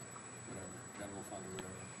from whatever, general fund or whatever.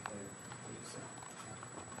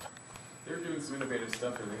 They're doing some innovative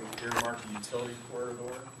stuff. They earmarked a utility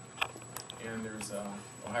corridor, and there's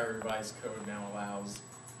Ohio Revised Code now allows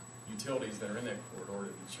utilities that are in that corridor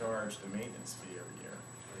to be charged a maintenance fee every year.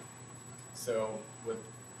 So what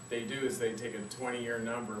they do is they take a 20-year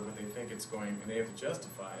number, what they think it's going, and they have to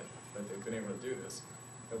justify it, but they've been able to do this,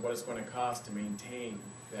 but what it's going to cost to maintain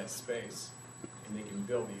that space, and they can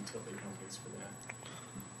bill the utility companies for that.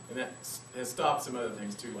 And that has stopped some other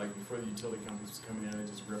things too, like before the utility companies was coming in and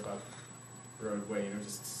just rip up the roadway, you know,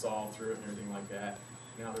 just saw through it and everything like that.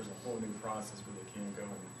 Now there's a whole new process where they can't go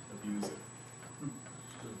and abuse it.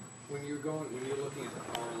 When you're looking at the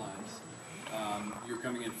power lines, you're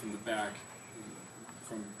coming in from the back,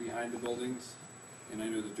 from behind the buildings, and I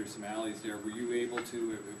know that there's some alleys there. Were you able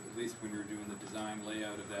to, at least when you were doing the design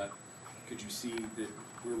layout of that, could you see that,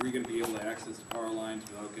 were we going to be able to access the power lines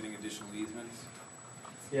without getting additional easements?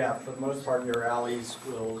 Yeah, for the most part, your alleys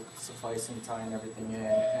will suffice in tying everything in.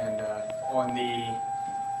 And on the,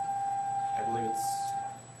 I believe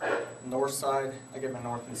it's north side, I get my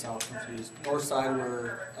north and south confused. North side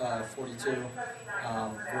where 42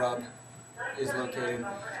 Grub is located.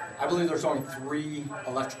 I believe there's only 3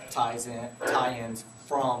 electric tie-ins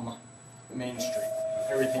from Main Street.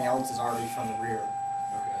 Everything else is already from the rear.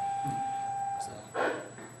 So,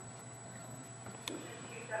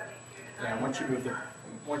 yeah, once you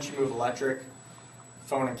move electric,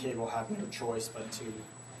 phone and cable have no choice but to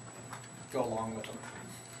go along with them.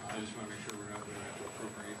 I just want to make sure we're not going to have to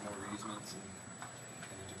appropriate more easements and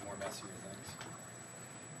do more messier things.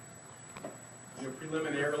 You know,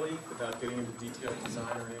 preliminarily, without getting into detailed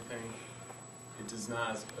design or anything, it does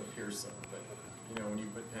not appear so, but, you know, when you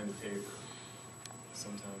put pen to paper,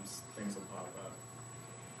 sometimes things will pop up.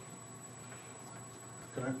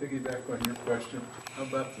 Can I piggyback on your question? How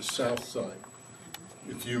about the south side?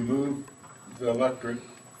 If you move the electric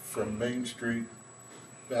from Main Street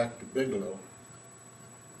back to Bigelow,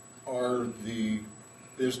 are the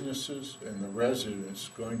businesses and the residents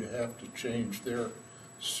going to have to change their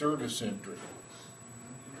service entry?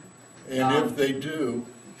 And if they do,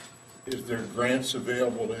 is there grants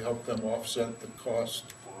available to help them offset the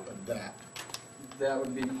cost of that? That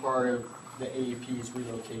would be part of the AEP's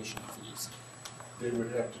relocation fees. They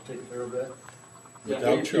would have to take care of that?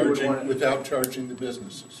 Yeah, Without charging the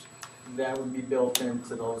businesses? That would be built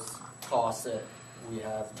into those costs that we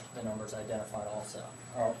have the numbers identified also,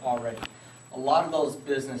 already. A lot of those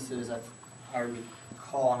businesses, I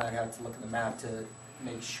recall, and I have to look at the map to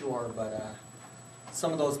make sure, but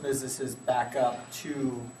some of those businesses back up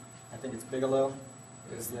to, I think it's Bigelow,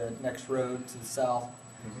 is the next road to the south.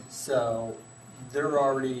 Mm-hmm. So their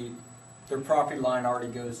property line already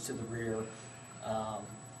goes to the rear.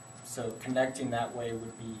 So connecting that way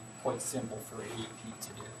would be quite simple for AEP to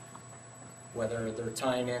do. Whether they're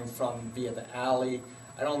tying in via the alley,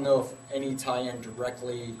 I don't know if any tie in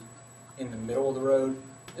directly in the middle of the road.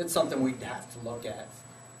 It's something we'd have to look at,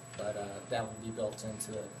 but that would be built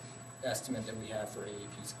into the estimate that we have for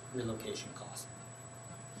AEP's relocation cost.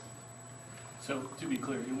 So to be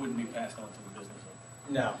clear, it wouldn't be passed on to the business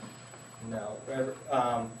owner? No.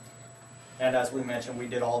 And as we mentioned, we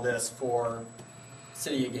did all this for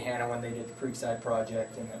City of Gahanna when they did the Creekside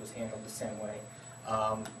project, and it was handled the same way.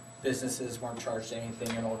 Businesses weren't charged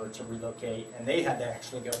anything in order to relocate, and they had to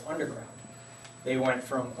actually go underground. They went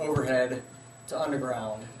from overhead to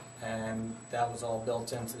underground, and that was all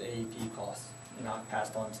built into the AEP costs, not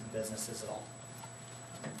passed on to the businesses at all.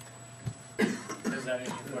 Does that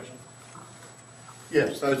answer your question?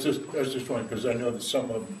 Yes, I was just wondering, because I know that some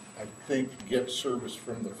of them, I think, get service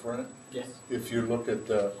from the front. Yes. If you look at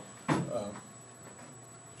the,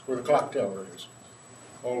 where the clock tower is,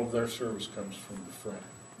 all of their service comes from the front.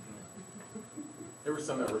 There were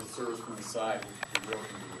some that were serviced from the side, we drove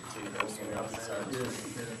into the T, on the opposite side of the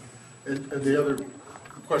street. And the other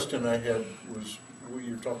question I had was,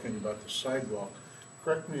 you're talking about the sidewalk.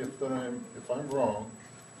 Correct me if I'm wrong,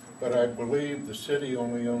 but I believe the city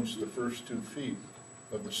only owns the first 2 feet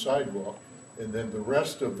of the sidewalk, and then the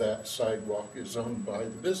rest of that sidewalk is owned by the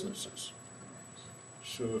businesses.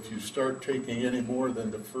 So if you start taking any more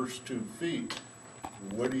than the first 2 feet,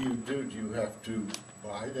 what do? Do you have to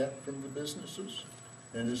buy that from the businesses?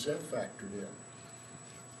 And is that factored in?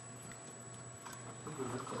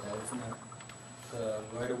 The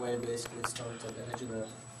right-of-way basically starts at the edge of the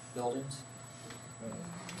buildings.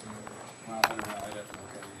 Well, I don't know, I'd have to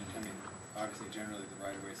look at it. I mean, obviously, generally, the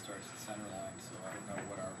right-of-way starts at the center line, so I don't know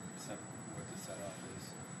what the setup is.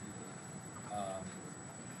 Yeah,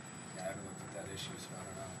 I haven't looked at that issue, so I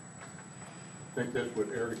don't know. I think that's what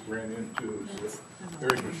Eric ran into, is that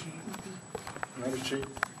Eric was, not a chief,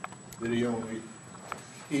 that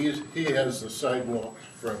he has the sidewalk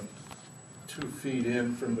from 2 feet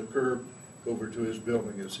in from the curb over to his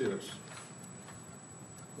building is his.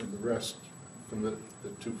 And the rest from the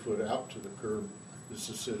 2 foot out to the curb is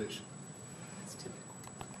the city's.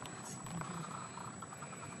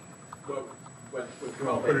 What would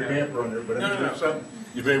I'll put an answer on there, but No. there's something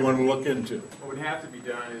you may want to look into. What would have to be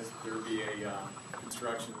done is there would be a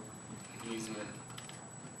construction easement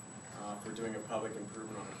for doing a public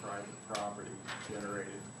improvement on a private property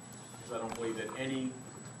generated. Because I don't believe that any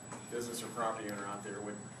business or property owner out there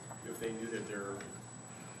would, if they knew that their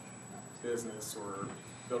business or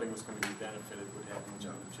building was going to be benefited, would have much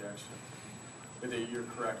of an objection. But you're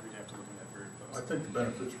correct, we'd have to look at that very closely. I think the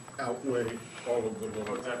benefits outweigh all of the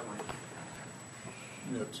little. Oh, definitely.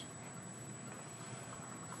 Yes.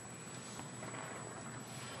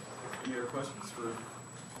 Any other questions for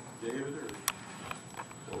David or?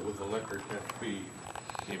 Well, would the electric have to be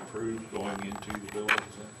improved going into the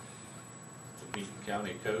buildings to meet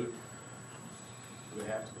county code? It would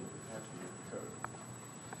have to be in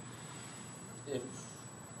code.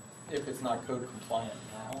 If it's not code compliant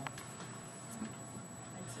now.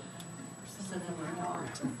 So then we're not.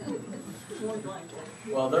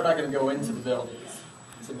 Well, they're not gonna go into the buildings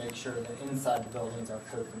to make sure that inside the buildings are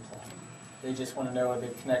code compliant. They just wanna know the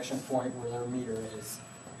connection point where their meter is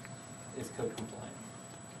code compliant.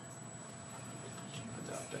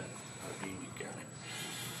 Without that, I mean, you got it.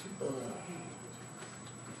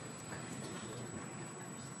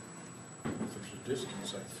 There's a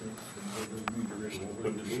distance, I think, from where the meter is to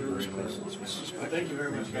where the sewer is. Thank you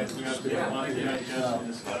very much, guys. We have a lot of good ideas to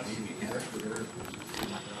discuss.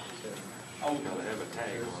 Oh, gotta have a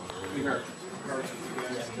tag on it. We are.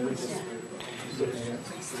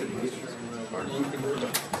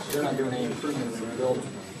 They're not doing any improvements in the building,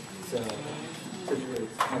 so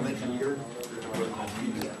on the meter.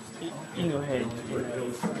 You go ahead and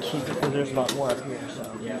keep it, because there's a lot more up here, so.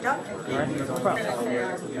 Alright, no problem.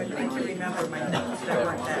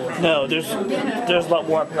 No, there's a lot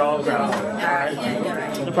more up here all around.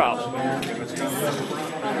 Alright, no problem.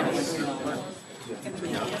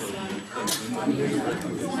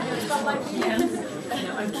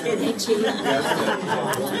 I'm kidding, Chief.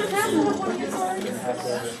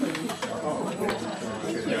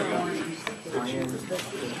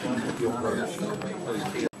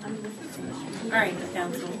 All right,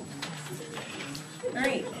 council. All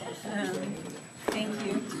right, thank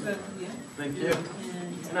you to both of you. Thank you.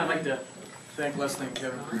 And I'd like to thank Leslie and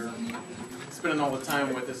Kevin for spending all the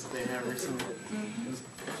time with us that they have recently. It's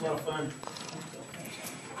a lot of fun.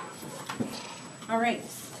 All right,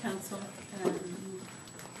 council.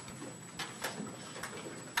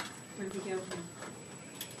 Where do we go from?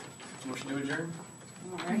 Motion to adjourn?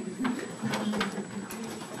 All right.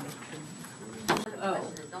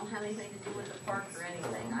 Oh. Don't have anything to do with the park or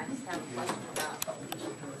anything. I just have a question about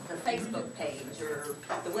the Facebook page or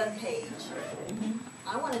the web page.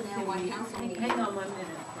 I want to know why council meeting. Hang on 1 minute on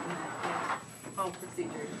that. Yeah. All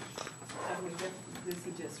procedures.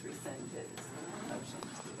 Lucy just rescinded his motion.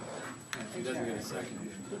 He doesn't get a second.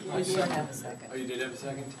 You did have a second. Oh, you did have a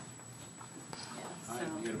second? Yeah, All right,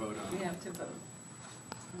 so you gotta vote on it. we have to vote.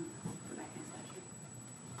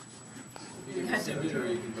 You can rescind it or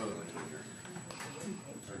you can vote.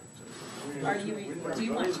 Are you, do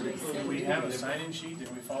you want to rescind? Did we have a sign-in sheet? Did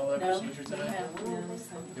we follow that No, procedure we tonight? have no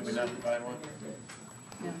sign-in Did we not provide one?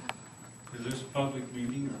 No. Is this a public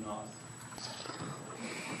meeting or not?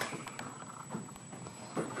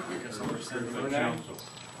 Because we're sending For it the out. council.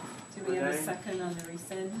 Do we have a second on the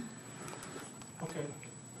rescind? Okay.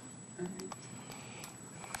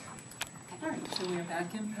 All right, so we're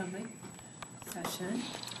back in public session.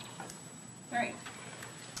 All right.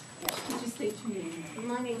 Yes, could you state your name?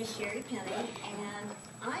 My name is Sherry Penny, and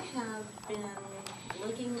I have been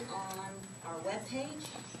looking on our webpage.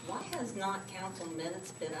 Why has not council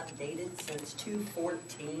minutes been updated since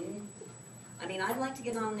 2/14? I mean, I'd like to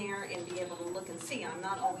get on there and be able to look and see. I'm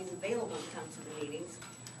not always available to come to the meetings,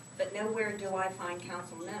 but nowhere do I find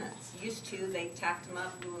council minutes. Used to, they tacked them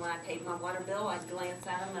up, and when I paid my water bill, I'd glance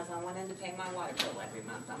at them as I went in to pay my water bill every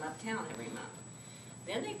month. I'm uptown every month.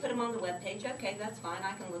 Then they put them on the webpage. Okay, that's fine.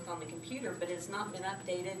 I can look on the computer, but it's not been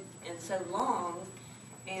updated in so long,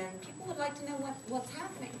 and people would like to know what's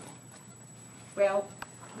happening. Well,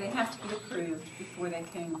 they have to be approved before they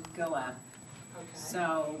can go up. Okay.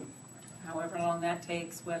 So however long that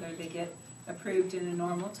takes, whether they get approved in a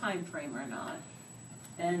normal time frame or not.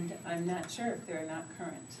 And I'm not sure if they're not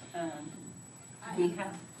current. We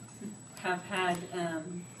have had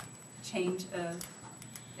change of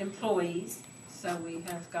employees, so we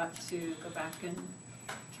have got to go back and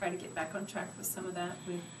try to get back on track with some of that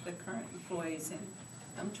with the current employees and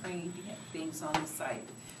some training things on the site.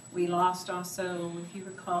 We lost also, if you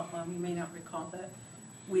recall, well, you may not recall, but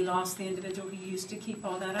we lost the individual who used to keep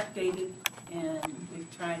all that updated, and we've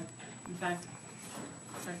tried, in fact,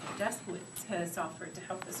 Sergeant Deskowitz has offered to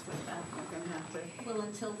help us with that. We're going to have to. Well,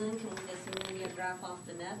 until then, can we just immediately drop off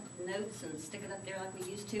the notes and stick it up there like we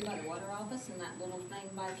used to by the water office and that little thing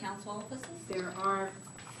by council offices? There are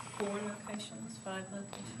 4 locations, 5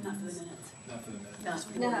 locations. Not for the minutes. Not for the minutes. Not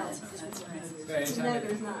for the No. minutes, that's right. Anytime- No,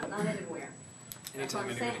 there's not everywhere. That's what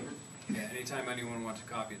I'm saying. Anytime anyone wants a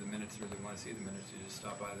copy of the minutes or they want to see the minutes, you just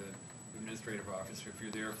stop by the administrative office. If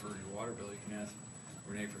you're there for your water bill, you can ask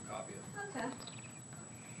Renee for a copy of it. Okay.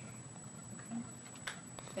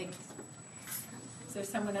 Thanks. Is there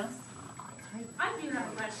someone else? I do have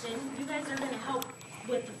a question. You guys are gonna help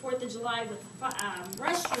with the 4th of July with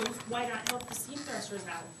restrooms. Why not help the steam threshers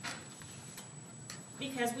out?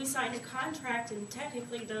 Because we signed a contract and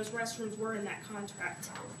technically those restrooms were in that contract.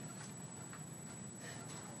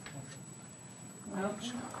 Well,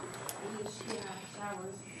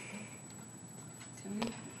 Showers.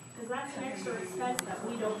 Because that's an extra expense that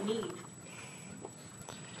we don't need.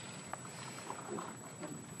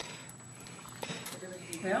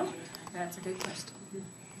 Well, that's a good question.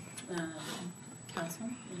 Council,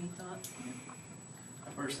 any thoughts? I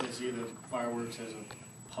personally see the fireworks as a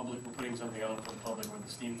public, we're putting something on for the public, where the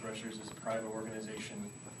Steam Threshers is a private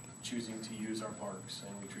organization choosing to use our parks,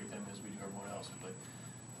 and we treat them as we do everyone else. But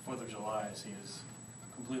 4th of July, I see as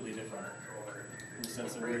completely different, in the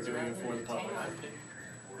sense that we're doing it for the public,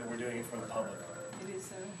 that we're doing it for the public. It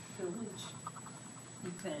is a village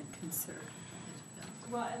event considered.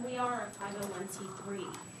 Well, and we are a 501c3,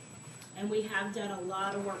 and we have done a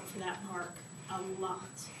lot of work for that park, a lot.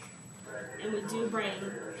 And we do bring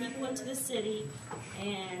people into the city,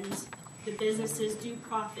 and the businesses do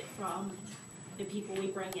profit from the people we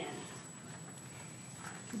bring in.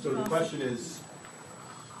 So the question is,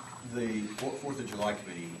 the 4th of July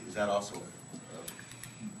committee, is that also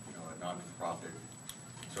a non-profit?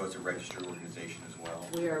 So it's a registered organization as well?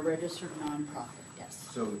 We are a registered nonprofit, yes.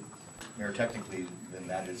 So, Mayor, technically, then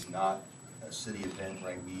that is not a city event,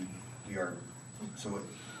 right? We are, so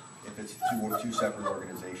if it's two separate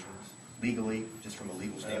organizations, legally, just from a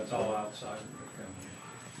legal standpoint? It's all outside.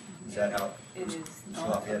 Is that how? It is Mr. not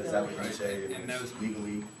Lafayette, is that what you say? And that was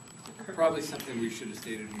legally? probably something we should have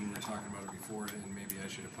stated when we were talking about it before, and maybe I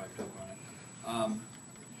should have piped up on it.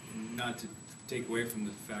 Not to take away from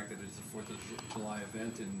the fact that it's the 4th of July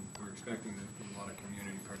event, and we're expecting a lot of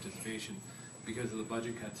community participation because of the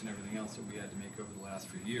budget cuts and everything else that we had to make over the last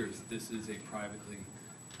few years. This is a privately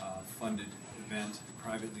funded event,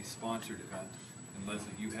 privately sponsored event, and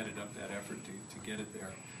Leslie, you headed up that effort to get it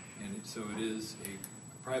there. And so it is a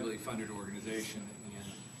privately funded organization, and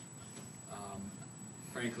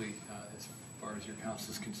frankly, as far as your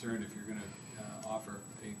council is concerned, if you're going to offer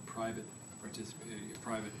a private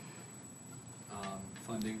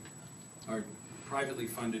funding, or privately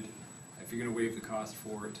funded, if you're going to waive the cost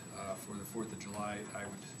for it for the 4th of July,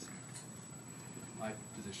 my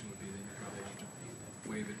position would be that you probably have to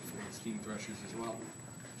waive it for the Steam Threshers as well.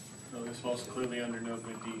 So this falls clearly under no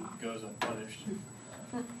good deed goes unpunished.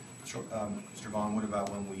 Sure. Mr. Vaughn, what about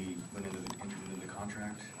when we went into the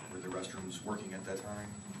contract? Were the restrooms working at that time?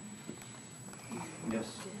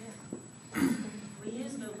 Yes. We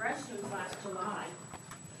used the restrooms last July.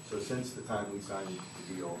 So since the time we signed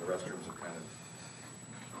the deal, the restrooms have kind of,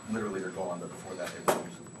 literally they're gone, but before that they were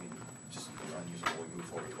just unusable. We moved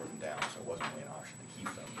forward, tore them down, so it wasn't really an option to keep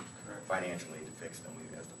them. Financially, to fix them,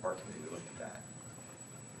 as the park committee, we looked at that.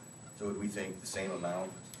 So would we think the same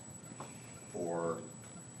amount of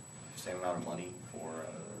money for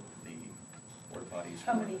the porta potties?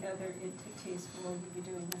 How many other entities will you be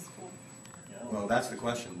doing this for? Well, that's the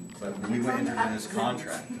question, but when we went into this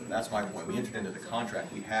contract, that's my point, we entered into the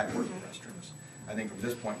contract, we had working restrooms. I think from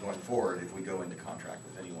this point going forward, if we go into contract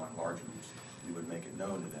with anyone large groups, we would make it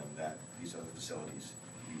known to them that these other facilities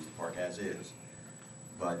use the park as is.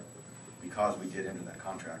 But because we did enter that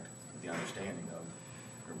contract with the understanding of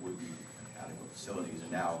there would be adequate facilities,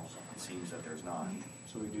 and now it seems that there's not.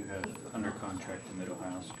 So we do have under contract the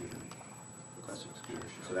Mid-Ohio scooter, classic scooter.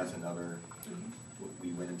 So that's another,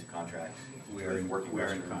 we went into contract. We are in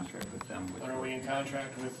restrooms. contract with them. Are we in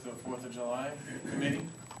contract with the 4th of July committee?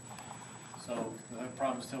 So that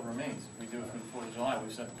problem still remains. We do it for the 4th of July.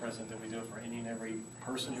 We've set the precedent that we do it for any and every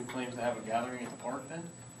person who claims to have a gathering at the park then.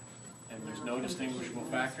 And there's no distinguishable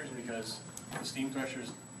factors because the Steam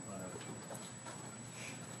Threshers,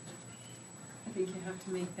 I think you have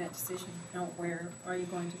to make that decision. Now, where are you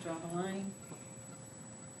going to draw the line?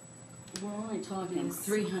 We're only talking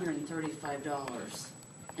 $335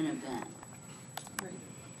 an event.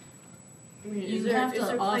 You have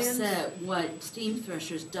to offset what Steam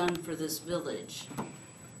Thresher's done for this village.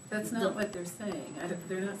 That's not what they're saying.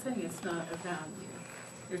 They're not saying it's not a value.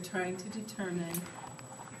 They're trying to determine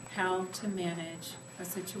how to manage a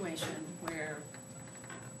situation where,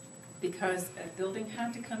 because a building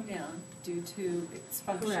had to come down due to its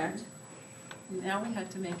function. Correct. Now we have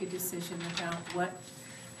to make a decision about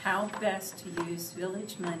how best to use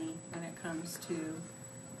village money when it comes to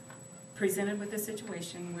presented with a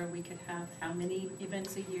situation where we could have how many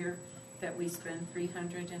events a year that we spend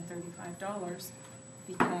 $335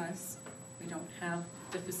 because we don't have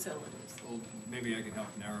the facilities. Well, maybe I can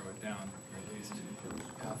help narrow it down, or at least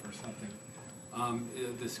offer something.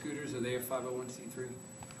 The scooters, are they a 501c3?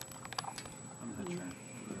 I'm not sure.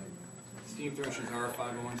 Steam Threshers are a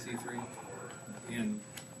 501c3, and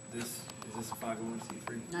is this a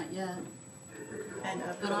 501c3? Not yet.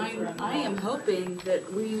 But I am hoping that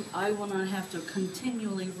I will not have to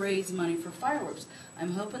continually raise money for fireworks.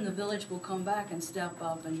 I'm hoping the village will come back and step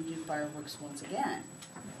up and do fireworks once again.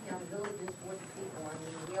 Uptown Village is for the people. I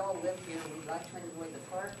mean, we all live here, we'd like to enjoy the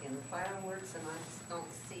park and the fireworks, and I just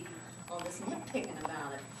don't see all this nitpicking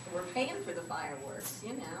about it. We're paying for the fireworks,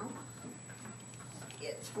 you know.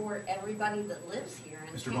 It's for everybody that lives here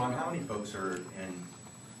in Mr. Vaughn, how many folks are in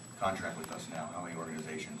contract with us now? How many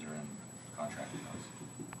organizations are in contract with us?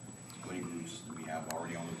 How many groups do we have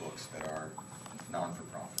already on the books that are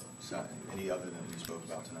non-for-profit? So, any other than we spoke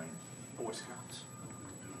about tonight? Boy Scouts.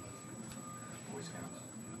 Boy Scouts?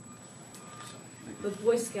 The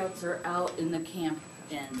Boy Scouts are out in the camp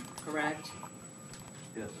end, correct?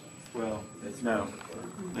 Yes. Well, no,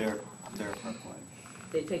 they're front line.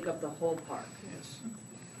 They take up the whole park. Yes.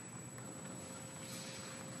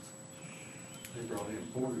 They brought in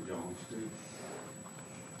porta johns too.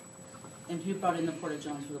 And who brought in the porta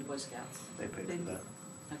johns for the Boy Scouts? They paid for that.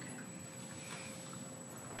 Okay.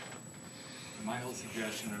 My whole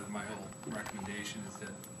suggestion or my whole recommendation is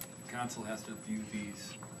that the council has to view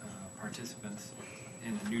these participants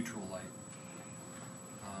in a neutral light.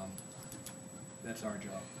 That's our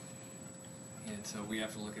job. And so we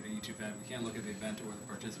have to look at each event. We can't look at the event or the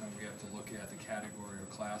participant. We have to look at the category or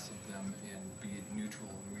class of them and be neutral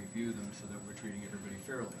when we view them so that we're treating everybody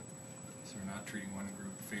fairly. So we're not treating one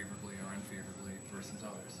group favorably or unfavorably versus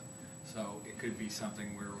others. So it could be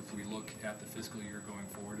something where if we look at the fiscal year going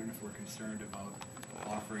forward, and if we're concerned about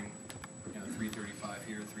offering, you know, 335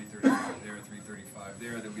 here, 335 there, 335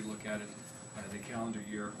 there, that we look at it as a calendar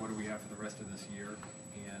year. What do we have for the rest of this year,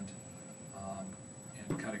 and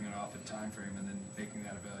cutting it off in time frame, and then making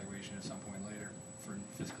that evaluation at some point later for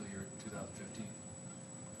fiscal year 2015.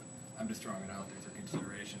 I'm just throwing it out there for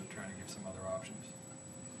consideration and trying to give some other options.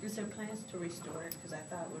 Is there plans to restore it? Because I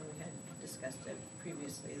thought when we had discussed it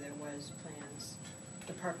previously, there was plans,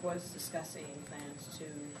 the park was discussing plans to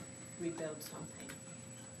rebuild something.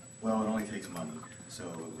 Well, it only takes money, so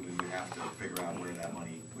we would have to figure out where that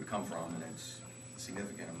money would come from, and it's a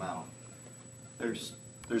significant amount.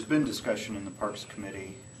 There's been discussion in the Parks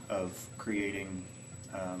Committee of creating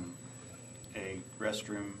a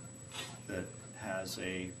restroom that has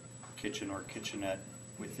a kitchen or kitchenette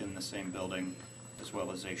within the same building, as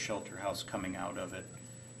well as a shelter house coming out of it,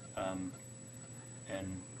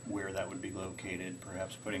 and where that would be located,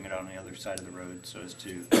 perhaps putting it on the other side of the road so as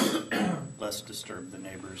to less disturb the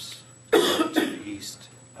neighbors to the east.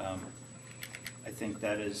 I think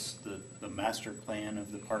that is the master plan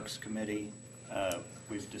of the Parks Committee.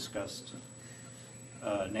 We've discussed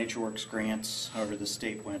NatureWorks grants. However, the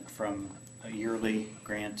state went from a yearly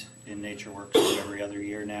grant in NatureWorks to every other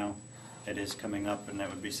year now. It is coming up, and that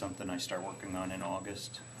would be something I start working on in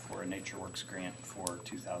August for a NatureWorks grant for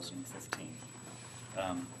 2015.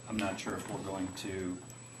 I'm not sure if we're going to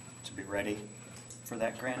be ready for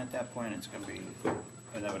that grant at that point. It's going to be,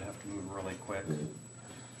 and that would have to move really quick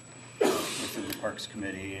within the Parks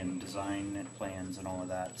Committee and design and plans and all of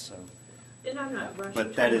that. So. And I'm not rushing,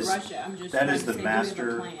 But trying that to is, rush it, I'm just that trying is to the say, do we have a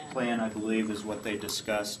master plan, I believe, is what they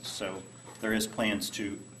discussed. So there is plans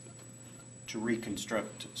to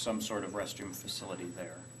reconstruct some sort of restroom facility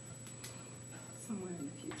there. Somewhere in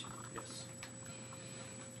the future. Yes.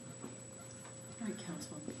 All right,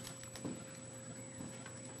 Council.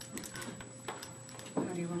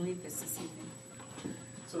 How do you want to leave this evening?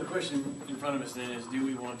 So the question in front of us then is, do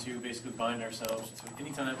we want to basically bind ourselves to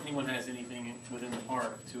anytime anyone has anything within the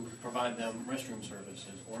park to provide them restroom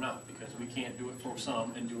services or not? Because we can't do it for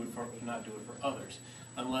some and not do it for others,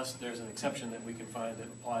 unless there's an exception that we can find that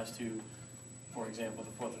applies to, for example,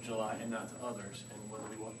 the 4th of July and not to others, and whether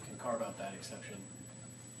we can carve out that exception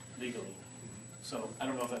legally. So I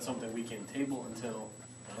don't know if that's something we can table until,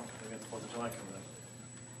 well, we got the 4th of July coming up.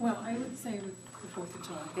 Well, I would say with the 4th of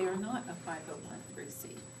July, they are not a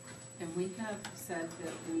 501(c)(3), and we have said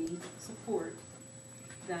that we support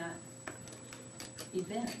that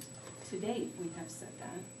event. To date, we have said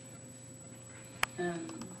that.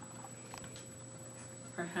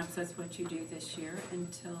 Perhaps that's what you do this year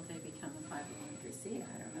until they become a 501(c)(3).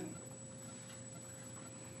 I don't know.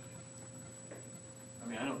 I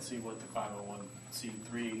mean, I don't see what the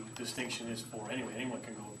 501(c)(3) distinction is for anyway. Anyone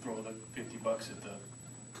can go throw the $50 at the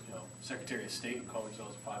Secretary of State and call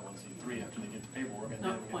themselves a 501(c)(3) after they get the paperwork. And no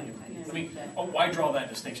then point. I mean, why draw that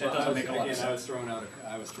distinction? It doesn't make a lot of sense. I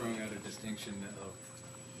was throwing out a distinction of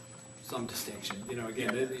some distinction. You know,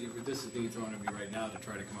 again, this is being thrown at me right now to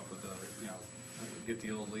try to come up with get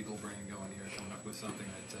the old legal brain going here, coming up with something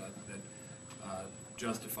that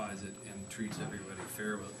justifies it and treats everybody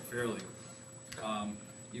fairly.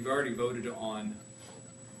 You've already voted on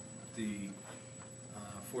the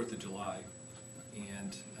 4th of July,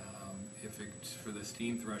 and if it's for the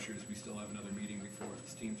steam threshers, we still have another meeting before the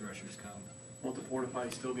steam threshers come. won't the porta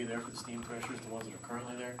potties still be there for the steam threshers, the ones that are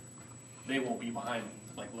currently there? They won't be behind,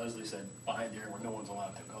 like Leslie said, behind there where no one's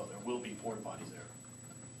allowed to go. There will be porta potties there.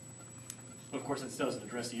 But of course, it doesn't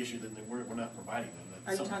address the issue that we're not providing them.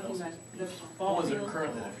 Are you someone talking else about is. the The ball ones that are field?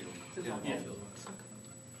 currently there. The ball Yeah. field.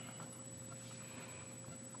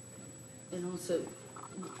 And also,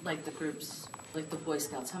 like the groups, like the Boy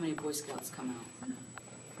Scouts, how many Boy Scouts come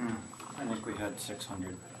out? I think we had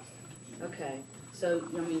 600. Okay, so,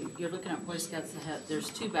 I mean, you're looking at Boy Scouts that have, there's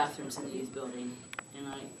 2 bathrooms in the youth building, and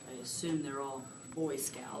I assume they're all Boy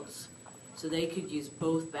Scouts. So they could use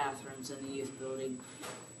both bathrooms in the youth building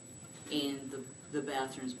and the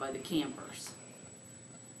bathrooms by the campers.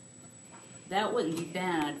 That wouldn't be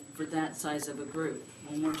bad for that size of a group.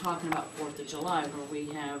 When we're talking about 4th of July, where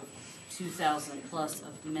we have 2,000 plus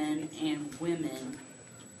of men and women,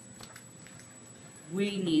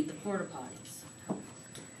 we need the porta potties.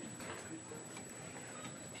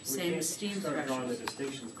 Same as steam We can't start drawing the threshers.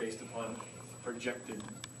 distinctions based upon projected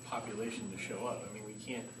population to show up. I mean, we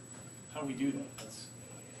can't, how do we do that?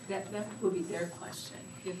 That will be their question.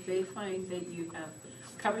 If they find that you have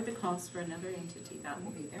covered the costs for another entity, that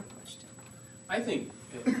will be their question. I think,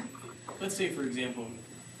 let's say, for example,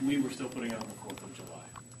 we were still putting on the 4th of July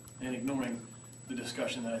and ignoring the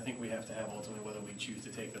discussion that I think we have to have ultimately whether we choose to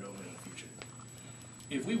take that over in the future.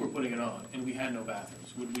 If we were putting it on and we had no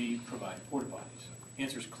bathrooms, would we provide porta potties? The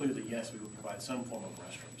answer is clearly yes, we would provide some form of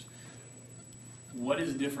restrooms. What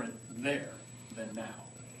is different there than now?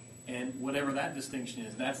 And whatever that distinction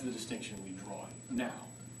is, that's the distinction we draw now.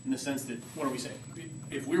 In the sense that, what are we saying?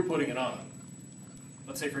 If we're putting it on,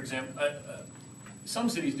 let's say, for example, some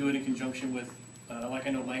cities do it in conjunction with, like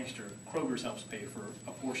I know Lancaster, Kroger's helps pay for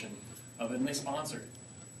a portion of it, and they sponsor it.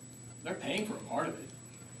 They're paying for a part of it.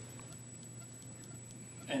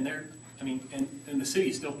 And and the city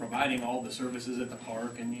is still providing all the services at the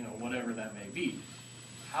park and, whatever that may be.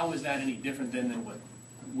 How is that any different than what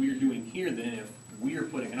we're doing here then if we're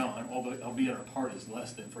putting it on, albeit our part is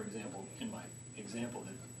less than, for example, in my example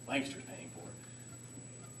that Lancaster's paying for?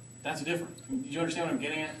 That's different. Do you understand what I'm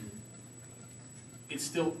getting at? It's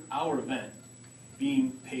still our event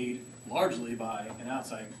being paid largely by an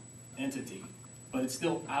outside entity, but it's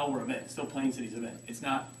still our event, it's still Plain City's event. It's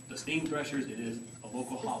not the steam threshers, it is a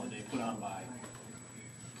local holiday put on by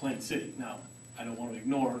Plain City. Now, I don't want to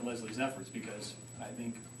ignore Leslie's efforts because I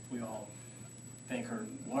think we all thank her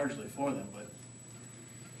largely for them, but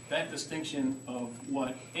that distinction of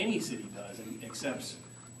what any city does and accepts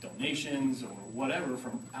donations or whatever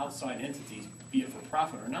from outside entities, be it for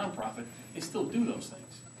profit or nonprofit, they still do those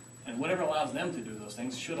things. And whatever allows them to do those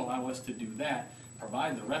things should allow us to do that,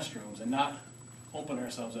 provide the restrooms, and not open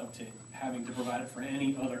ourselves up to having to provide it for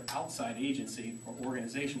any other outside agency or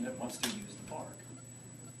organization that wants to use the park.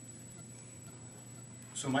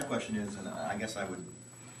 So my question is, and I guess I would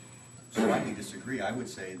slightly disagree, I would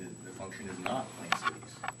say that the function is not Plain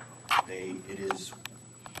City's. It is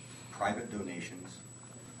private donations,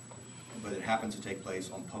 but it happens to take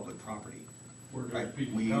place on public property. Where do Right?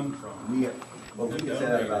 people come from? We can say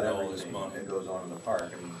that about All this everything money. that goes on in the park.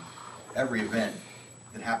 I mean, every event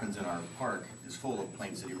that happens in our park is full of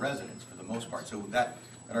Plain City residents for the most part. So that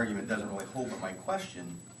argument doesn't really hold, but my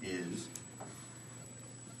question is,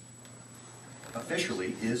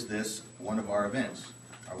 officially, is this one of our events?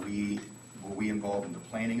 Were we involved in the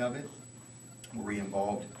planning of it? Were we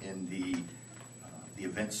involved in the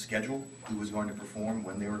event schedule? Who was going to perform,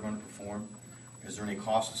 when they were going to perform? Is there any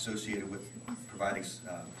cost associated with providing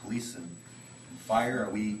police and fire?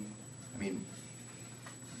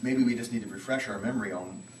 Maybe we just need to refresh our memory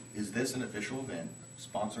on, is this an official event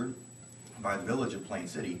sponsored by the Village of Plain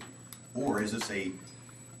City? Or is this a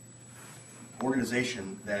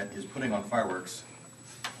organization that is putting on fireworks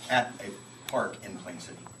at a park in Plain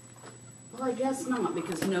City? Well, I guess not,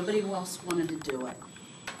 because nobody else wanted to do it.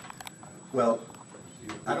 Well,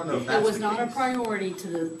 I don't know if that's It was the not a case. priority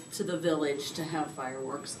to the village to have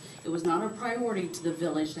fireworks. It was not a priority to the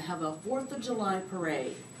village to have a 4th of July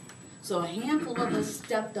parade. So a handful of us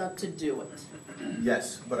stepped up to do it.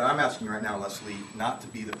 Yes, but I'm asking you right now, Leslie, not to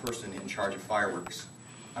be the person in charge of fireworks.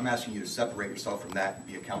 I'm asking you to separate yourself from that and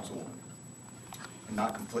be a councilwoman, and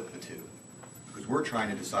not conflict the two. Because we're trying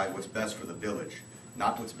to decide what's best for the village,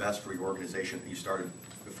 not what's best for your organization that you started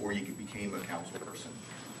before you became a council person.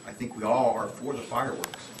 I think we all are for the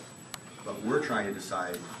fireworks, but we're trying to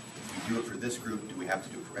decide, if we do it for this group, do we have to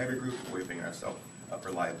do it for every group? Are we picking ourselves up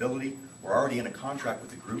for liability? We're already in a contract with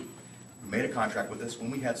the group. We made a contract with us when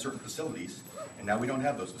we had certain facilities, and now we don't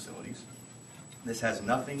have those facilities. This has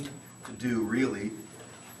nothing to do really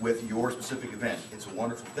with your specific event. It's a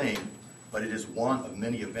wonderful thing, but it is one of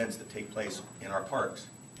many events that take place in our parks.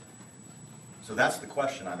 So that's the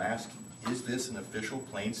question I'm asking. Is this an official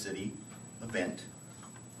Plain City event?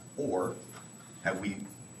 Or have we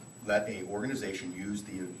let an organization use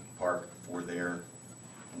the park for their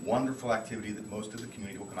wonderful activity that most of the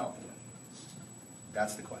community will come out for?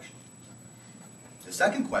 That's the question. The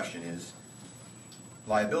second question is,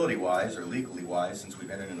 liability-wise or legally-wise, since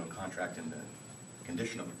we've entered into a contract and the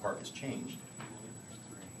condition of the park has changed,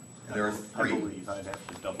 and there are I believe I'd have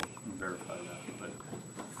to double and verify that, but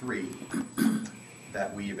three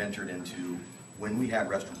that we have entered into when we have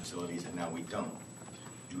restroom facilities and now we don't.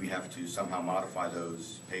 Do we have to somehow modify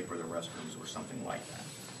those, pay for the restrooms or something like that?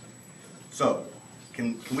 So,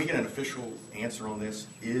 can we get an official answer on this?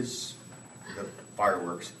 Is the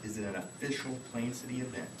fireworks, is it an official Plain City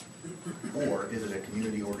event? Or is it a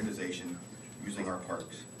community organization using our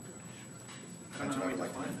parks? That's what I would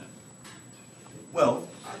like to know. Well,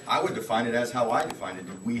 I would define it as how I define it.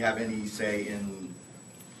 Do we have any say in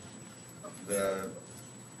the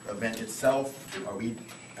event itself? Are we,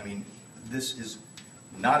 I mean, this is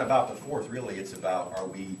not about the 4th, really. It's about, are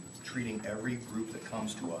we treating every group that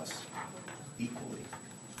comes to us equally?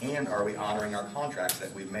 And are we honoring our contracts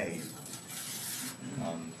that we've made?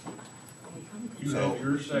 You had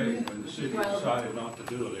your say when the city decided not to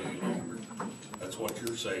do it any longer. That's what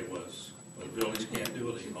your say was. The village can't do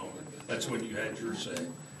it any longer. That's when you had your say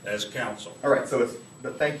as council. All right, so it's,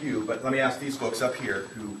 but thank you, but let me ask these folks up here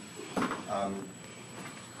who,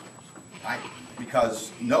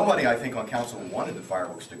 because nobody, I think, on council wanted the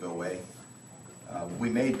fireworks to go away. We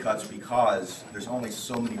made cuts because there's only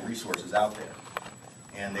so many resources out there,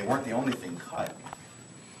 and they weren't the only thing cut.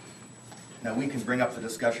 Now, we can bring up the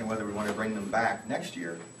discussion whether we want to bring them back next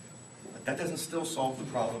year, but that doesn't still solve the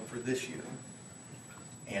problem for this year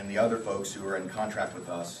and the other folks who are in contract with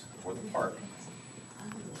us for the park.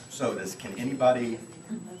 So can anybody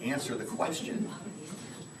answer the question,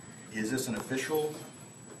 is this an official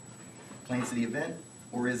Plain City event,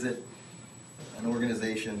 or is it an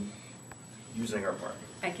organization using our park?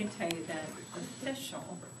 I can tell you that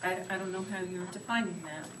official, I don't know how you're defining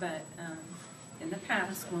that, but in the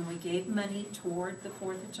past, when we gave money toward the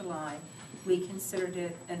 4th of July, we considered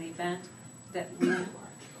it an event that we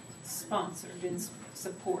sponsored and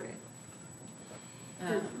supported.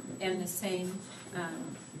 And the same,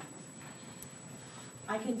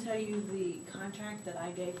 I can tell you the contract that I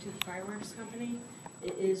gave to the fireworks company,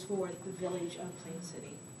 it is for the village of Plain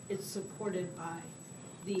City. It's supported by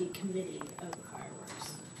the committee of the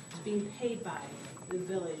fireworks. It's being paid by the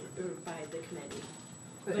village, or by the committee.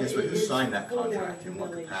 Yes, but who signed that contract? For In what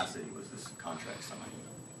the village. capacity was this contract signed?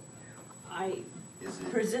 I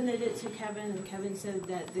presented it to Kevin, and Kevin said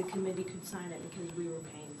that the committee could sign it because we were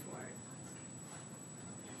paying for it.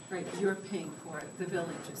 right, you're paying for it, the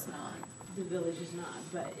village is not. The village is not,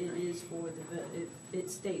 but it is for the, it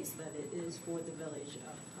states that it is for the village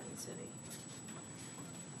of Plain City.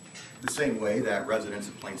 The same way that residents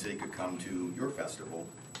of Plain City could come to your festival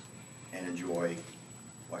and enjoy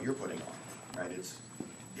what you're putting on, right?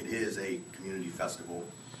 It is a community festival,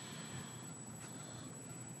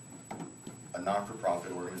 a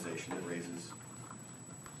non-for-profit organization that raises.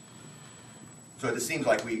 So it seems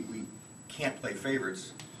like we can't play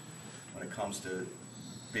favorites when it comes to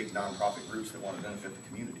big nonprofit groups that want to benefit the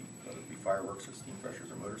community, whether it be fireworks or steam crushers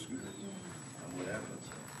or motor scooters or whatever.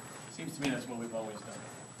 Seems to me that's what we've always done.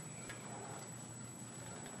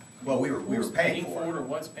 Well, we were paying for it. it. Or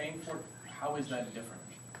what's paying for it? How is that different?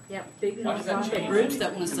 Yeah, big Why does that nonprofit change? groups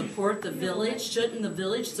that want to support the village, shouldn't the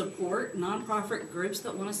village support nonprofit groups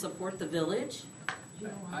that want to support the village?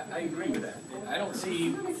 I agree with that. I don't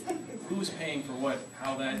see who's paying for what,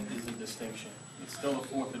 how that is a distinction. It's still the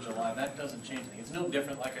 4th of July. That doesn't change anything. It's no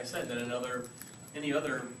different, like I said, than any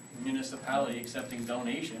other municipality accepting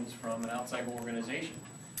donations from an outside organization.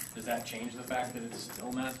 Does that change the fact that it's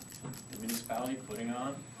still not the municipality putting it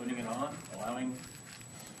on, allowing?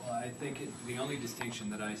 Well, I think the only distinction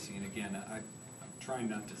that I see, and again, I'm trying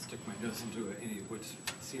not to stick my nose into any of what's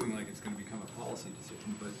seeming like it's going to become a policy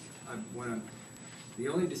decision, but the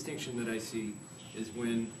only distinction that I see is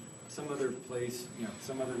when some other place,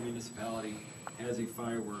 some other municipality has a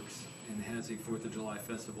fireworks and has a 4th of July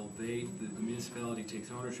festival, the municipality takes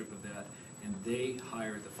ownership of that, and they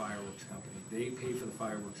hire the fireworks company. They pay for the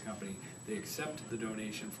fireworks company. They accept the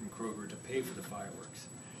donation from Kroger to pay for the fireworks.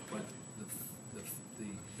 But the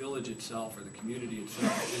village itself, or the community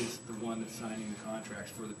itself, is the one that's signing the contracts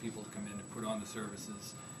for the people to come in and put on the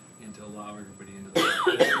services and to allow everybody into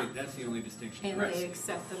the that's the only distinction. And they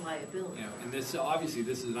accept the liability. And this, obviously,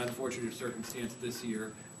 this is an unfortunate circumstance this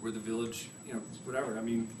year where the village, whatever, I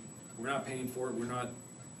mean, we're not paying for it, we're not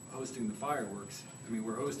hosting the fireworks. I mean,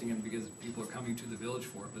 we're hosting them because people are coming to the village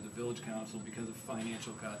for it, but the village council, because of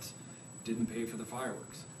financial cuts, didn't pay for the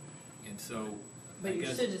fireworks. And so, But I your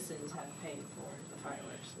guess, citizens have paid for the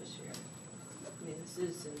fireworks this year. I mean, the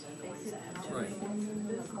citizens are the ones that have Right.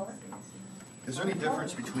 Is there any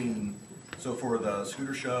difference between, so for the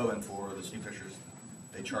scooter show and for the sneak fishers,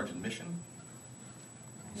 they charge admission?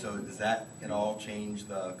 So does that at all change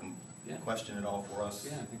the Yeah. question at all for us?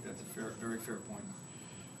 yeah, I think that's a fair, very fair point.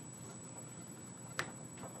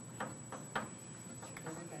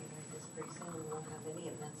 Everybody like this pretty soon, we won't have any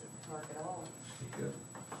events at the park at all.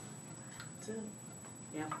 That's it.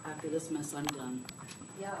 Yeah, after this mess, I'm done.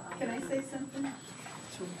 Yeah. Can I say something?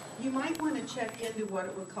 You might want to check into what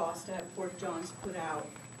it would cost to have Porta Johns put out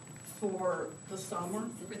for the summer.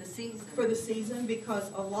 For the season. For the season,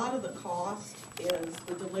 because a lot of the cost is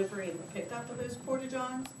the delivery and the pickup of those Porta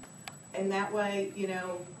Johns. And that way, you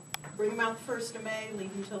know, bring them out the 1st of May,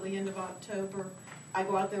 leave them till the end of October. I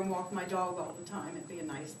go out there and walk my dog all the time. It'd be a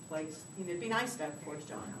nice place. You know, it'd be nice to have a Porta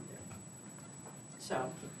John out there.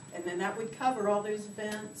 So, and then that would cover all those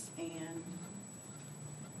events and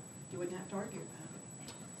you wouldn't have to argue about it.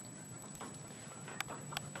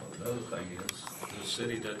 Well, the other thing is, the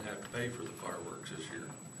city doesn't have to pay for the fireworks this year.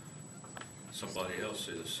 Somebody else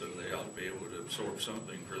is, so they ought to be able to absorb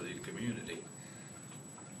something for the community.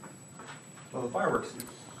 Well, the fireworks,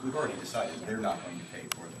 we've already decided they're not going to pay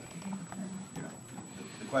for them. You know,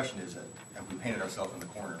 the question is that have we painted ourselves in the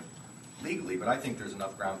corner legally? But I think there's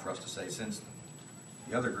enough ground for us to say, since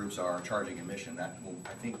the other groups are charging admission, that will,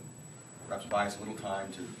 I think, perhaps buy us a little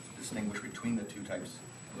time to distinguish between the two types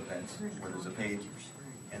of events, where there's a paid,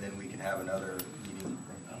 and then we can have another meeting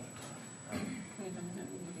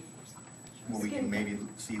where we can maybe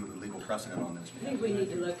see the legal precedent on this. I think we need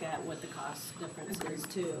to look at what the cost difference is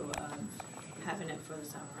too, of having it for the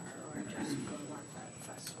summer or just for one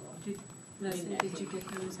festival. Did you get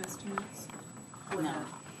those estimates? No,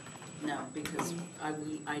 no, because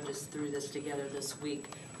I just threw this together this week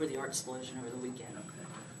for the art explosion over the weekend.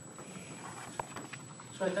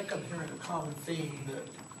 So I think I'm hearing a common theme that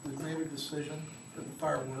we've made a decision for the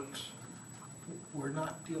fireworks. We're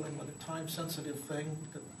not dealing with a time-sensitive thing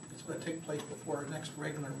that it's going to take place before our next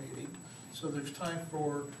regular meeting. So there's time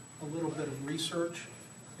for a little bit of research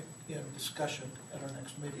and discussion at our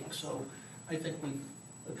next meeting. So I think we've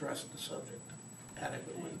addressed the subject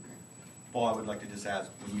adequately. Paul, I would like to just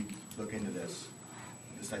ask, when you look into this,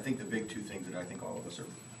 I think the big two things that I think all of us are,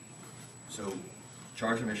 so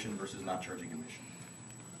charge admission versus not charging admission.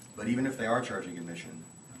 But even if they are charging admission,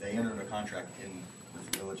 they entered a contract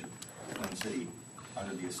with the village of Plain City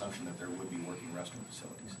under the assumption that there would be working restroom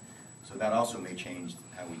facilities. So that also may change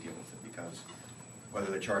how we deal with it, because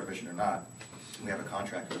whether they charge admission or not, we have a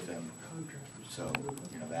contract with them. So,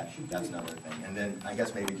 you know, that's another thing. And then I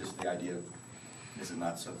guess maybe just the idea of, this is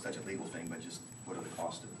not such a legal thing, but just what are the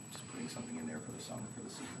costs of just putting something in there for the summer, for the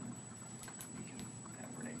season? We can have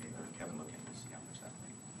Renee, maybe Kevin look into see how much that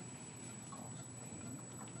might cost.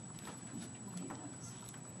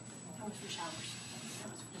 That was for showers.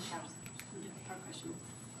 That was for the showers. We did the park question.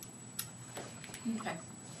 Okay.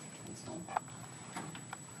 So, I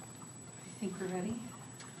think we're ready.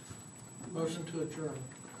 Motion to adjourn.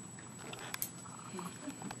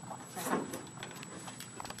 Second.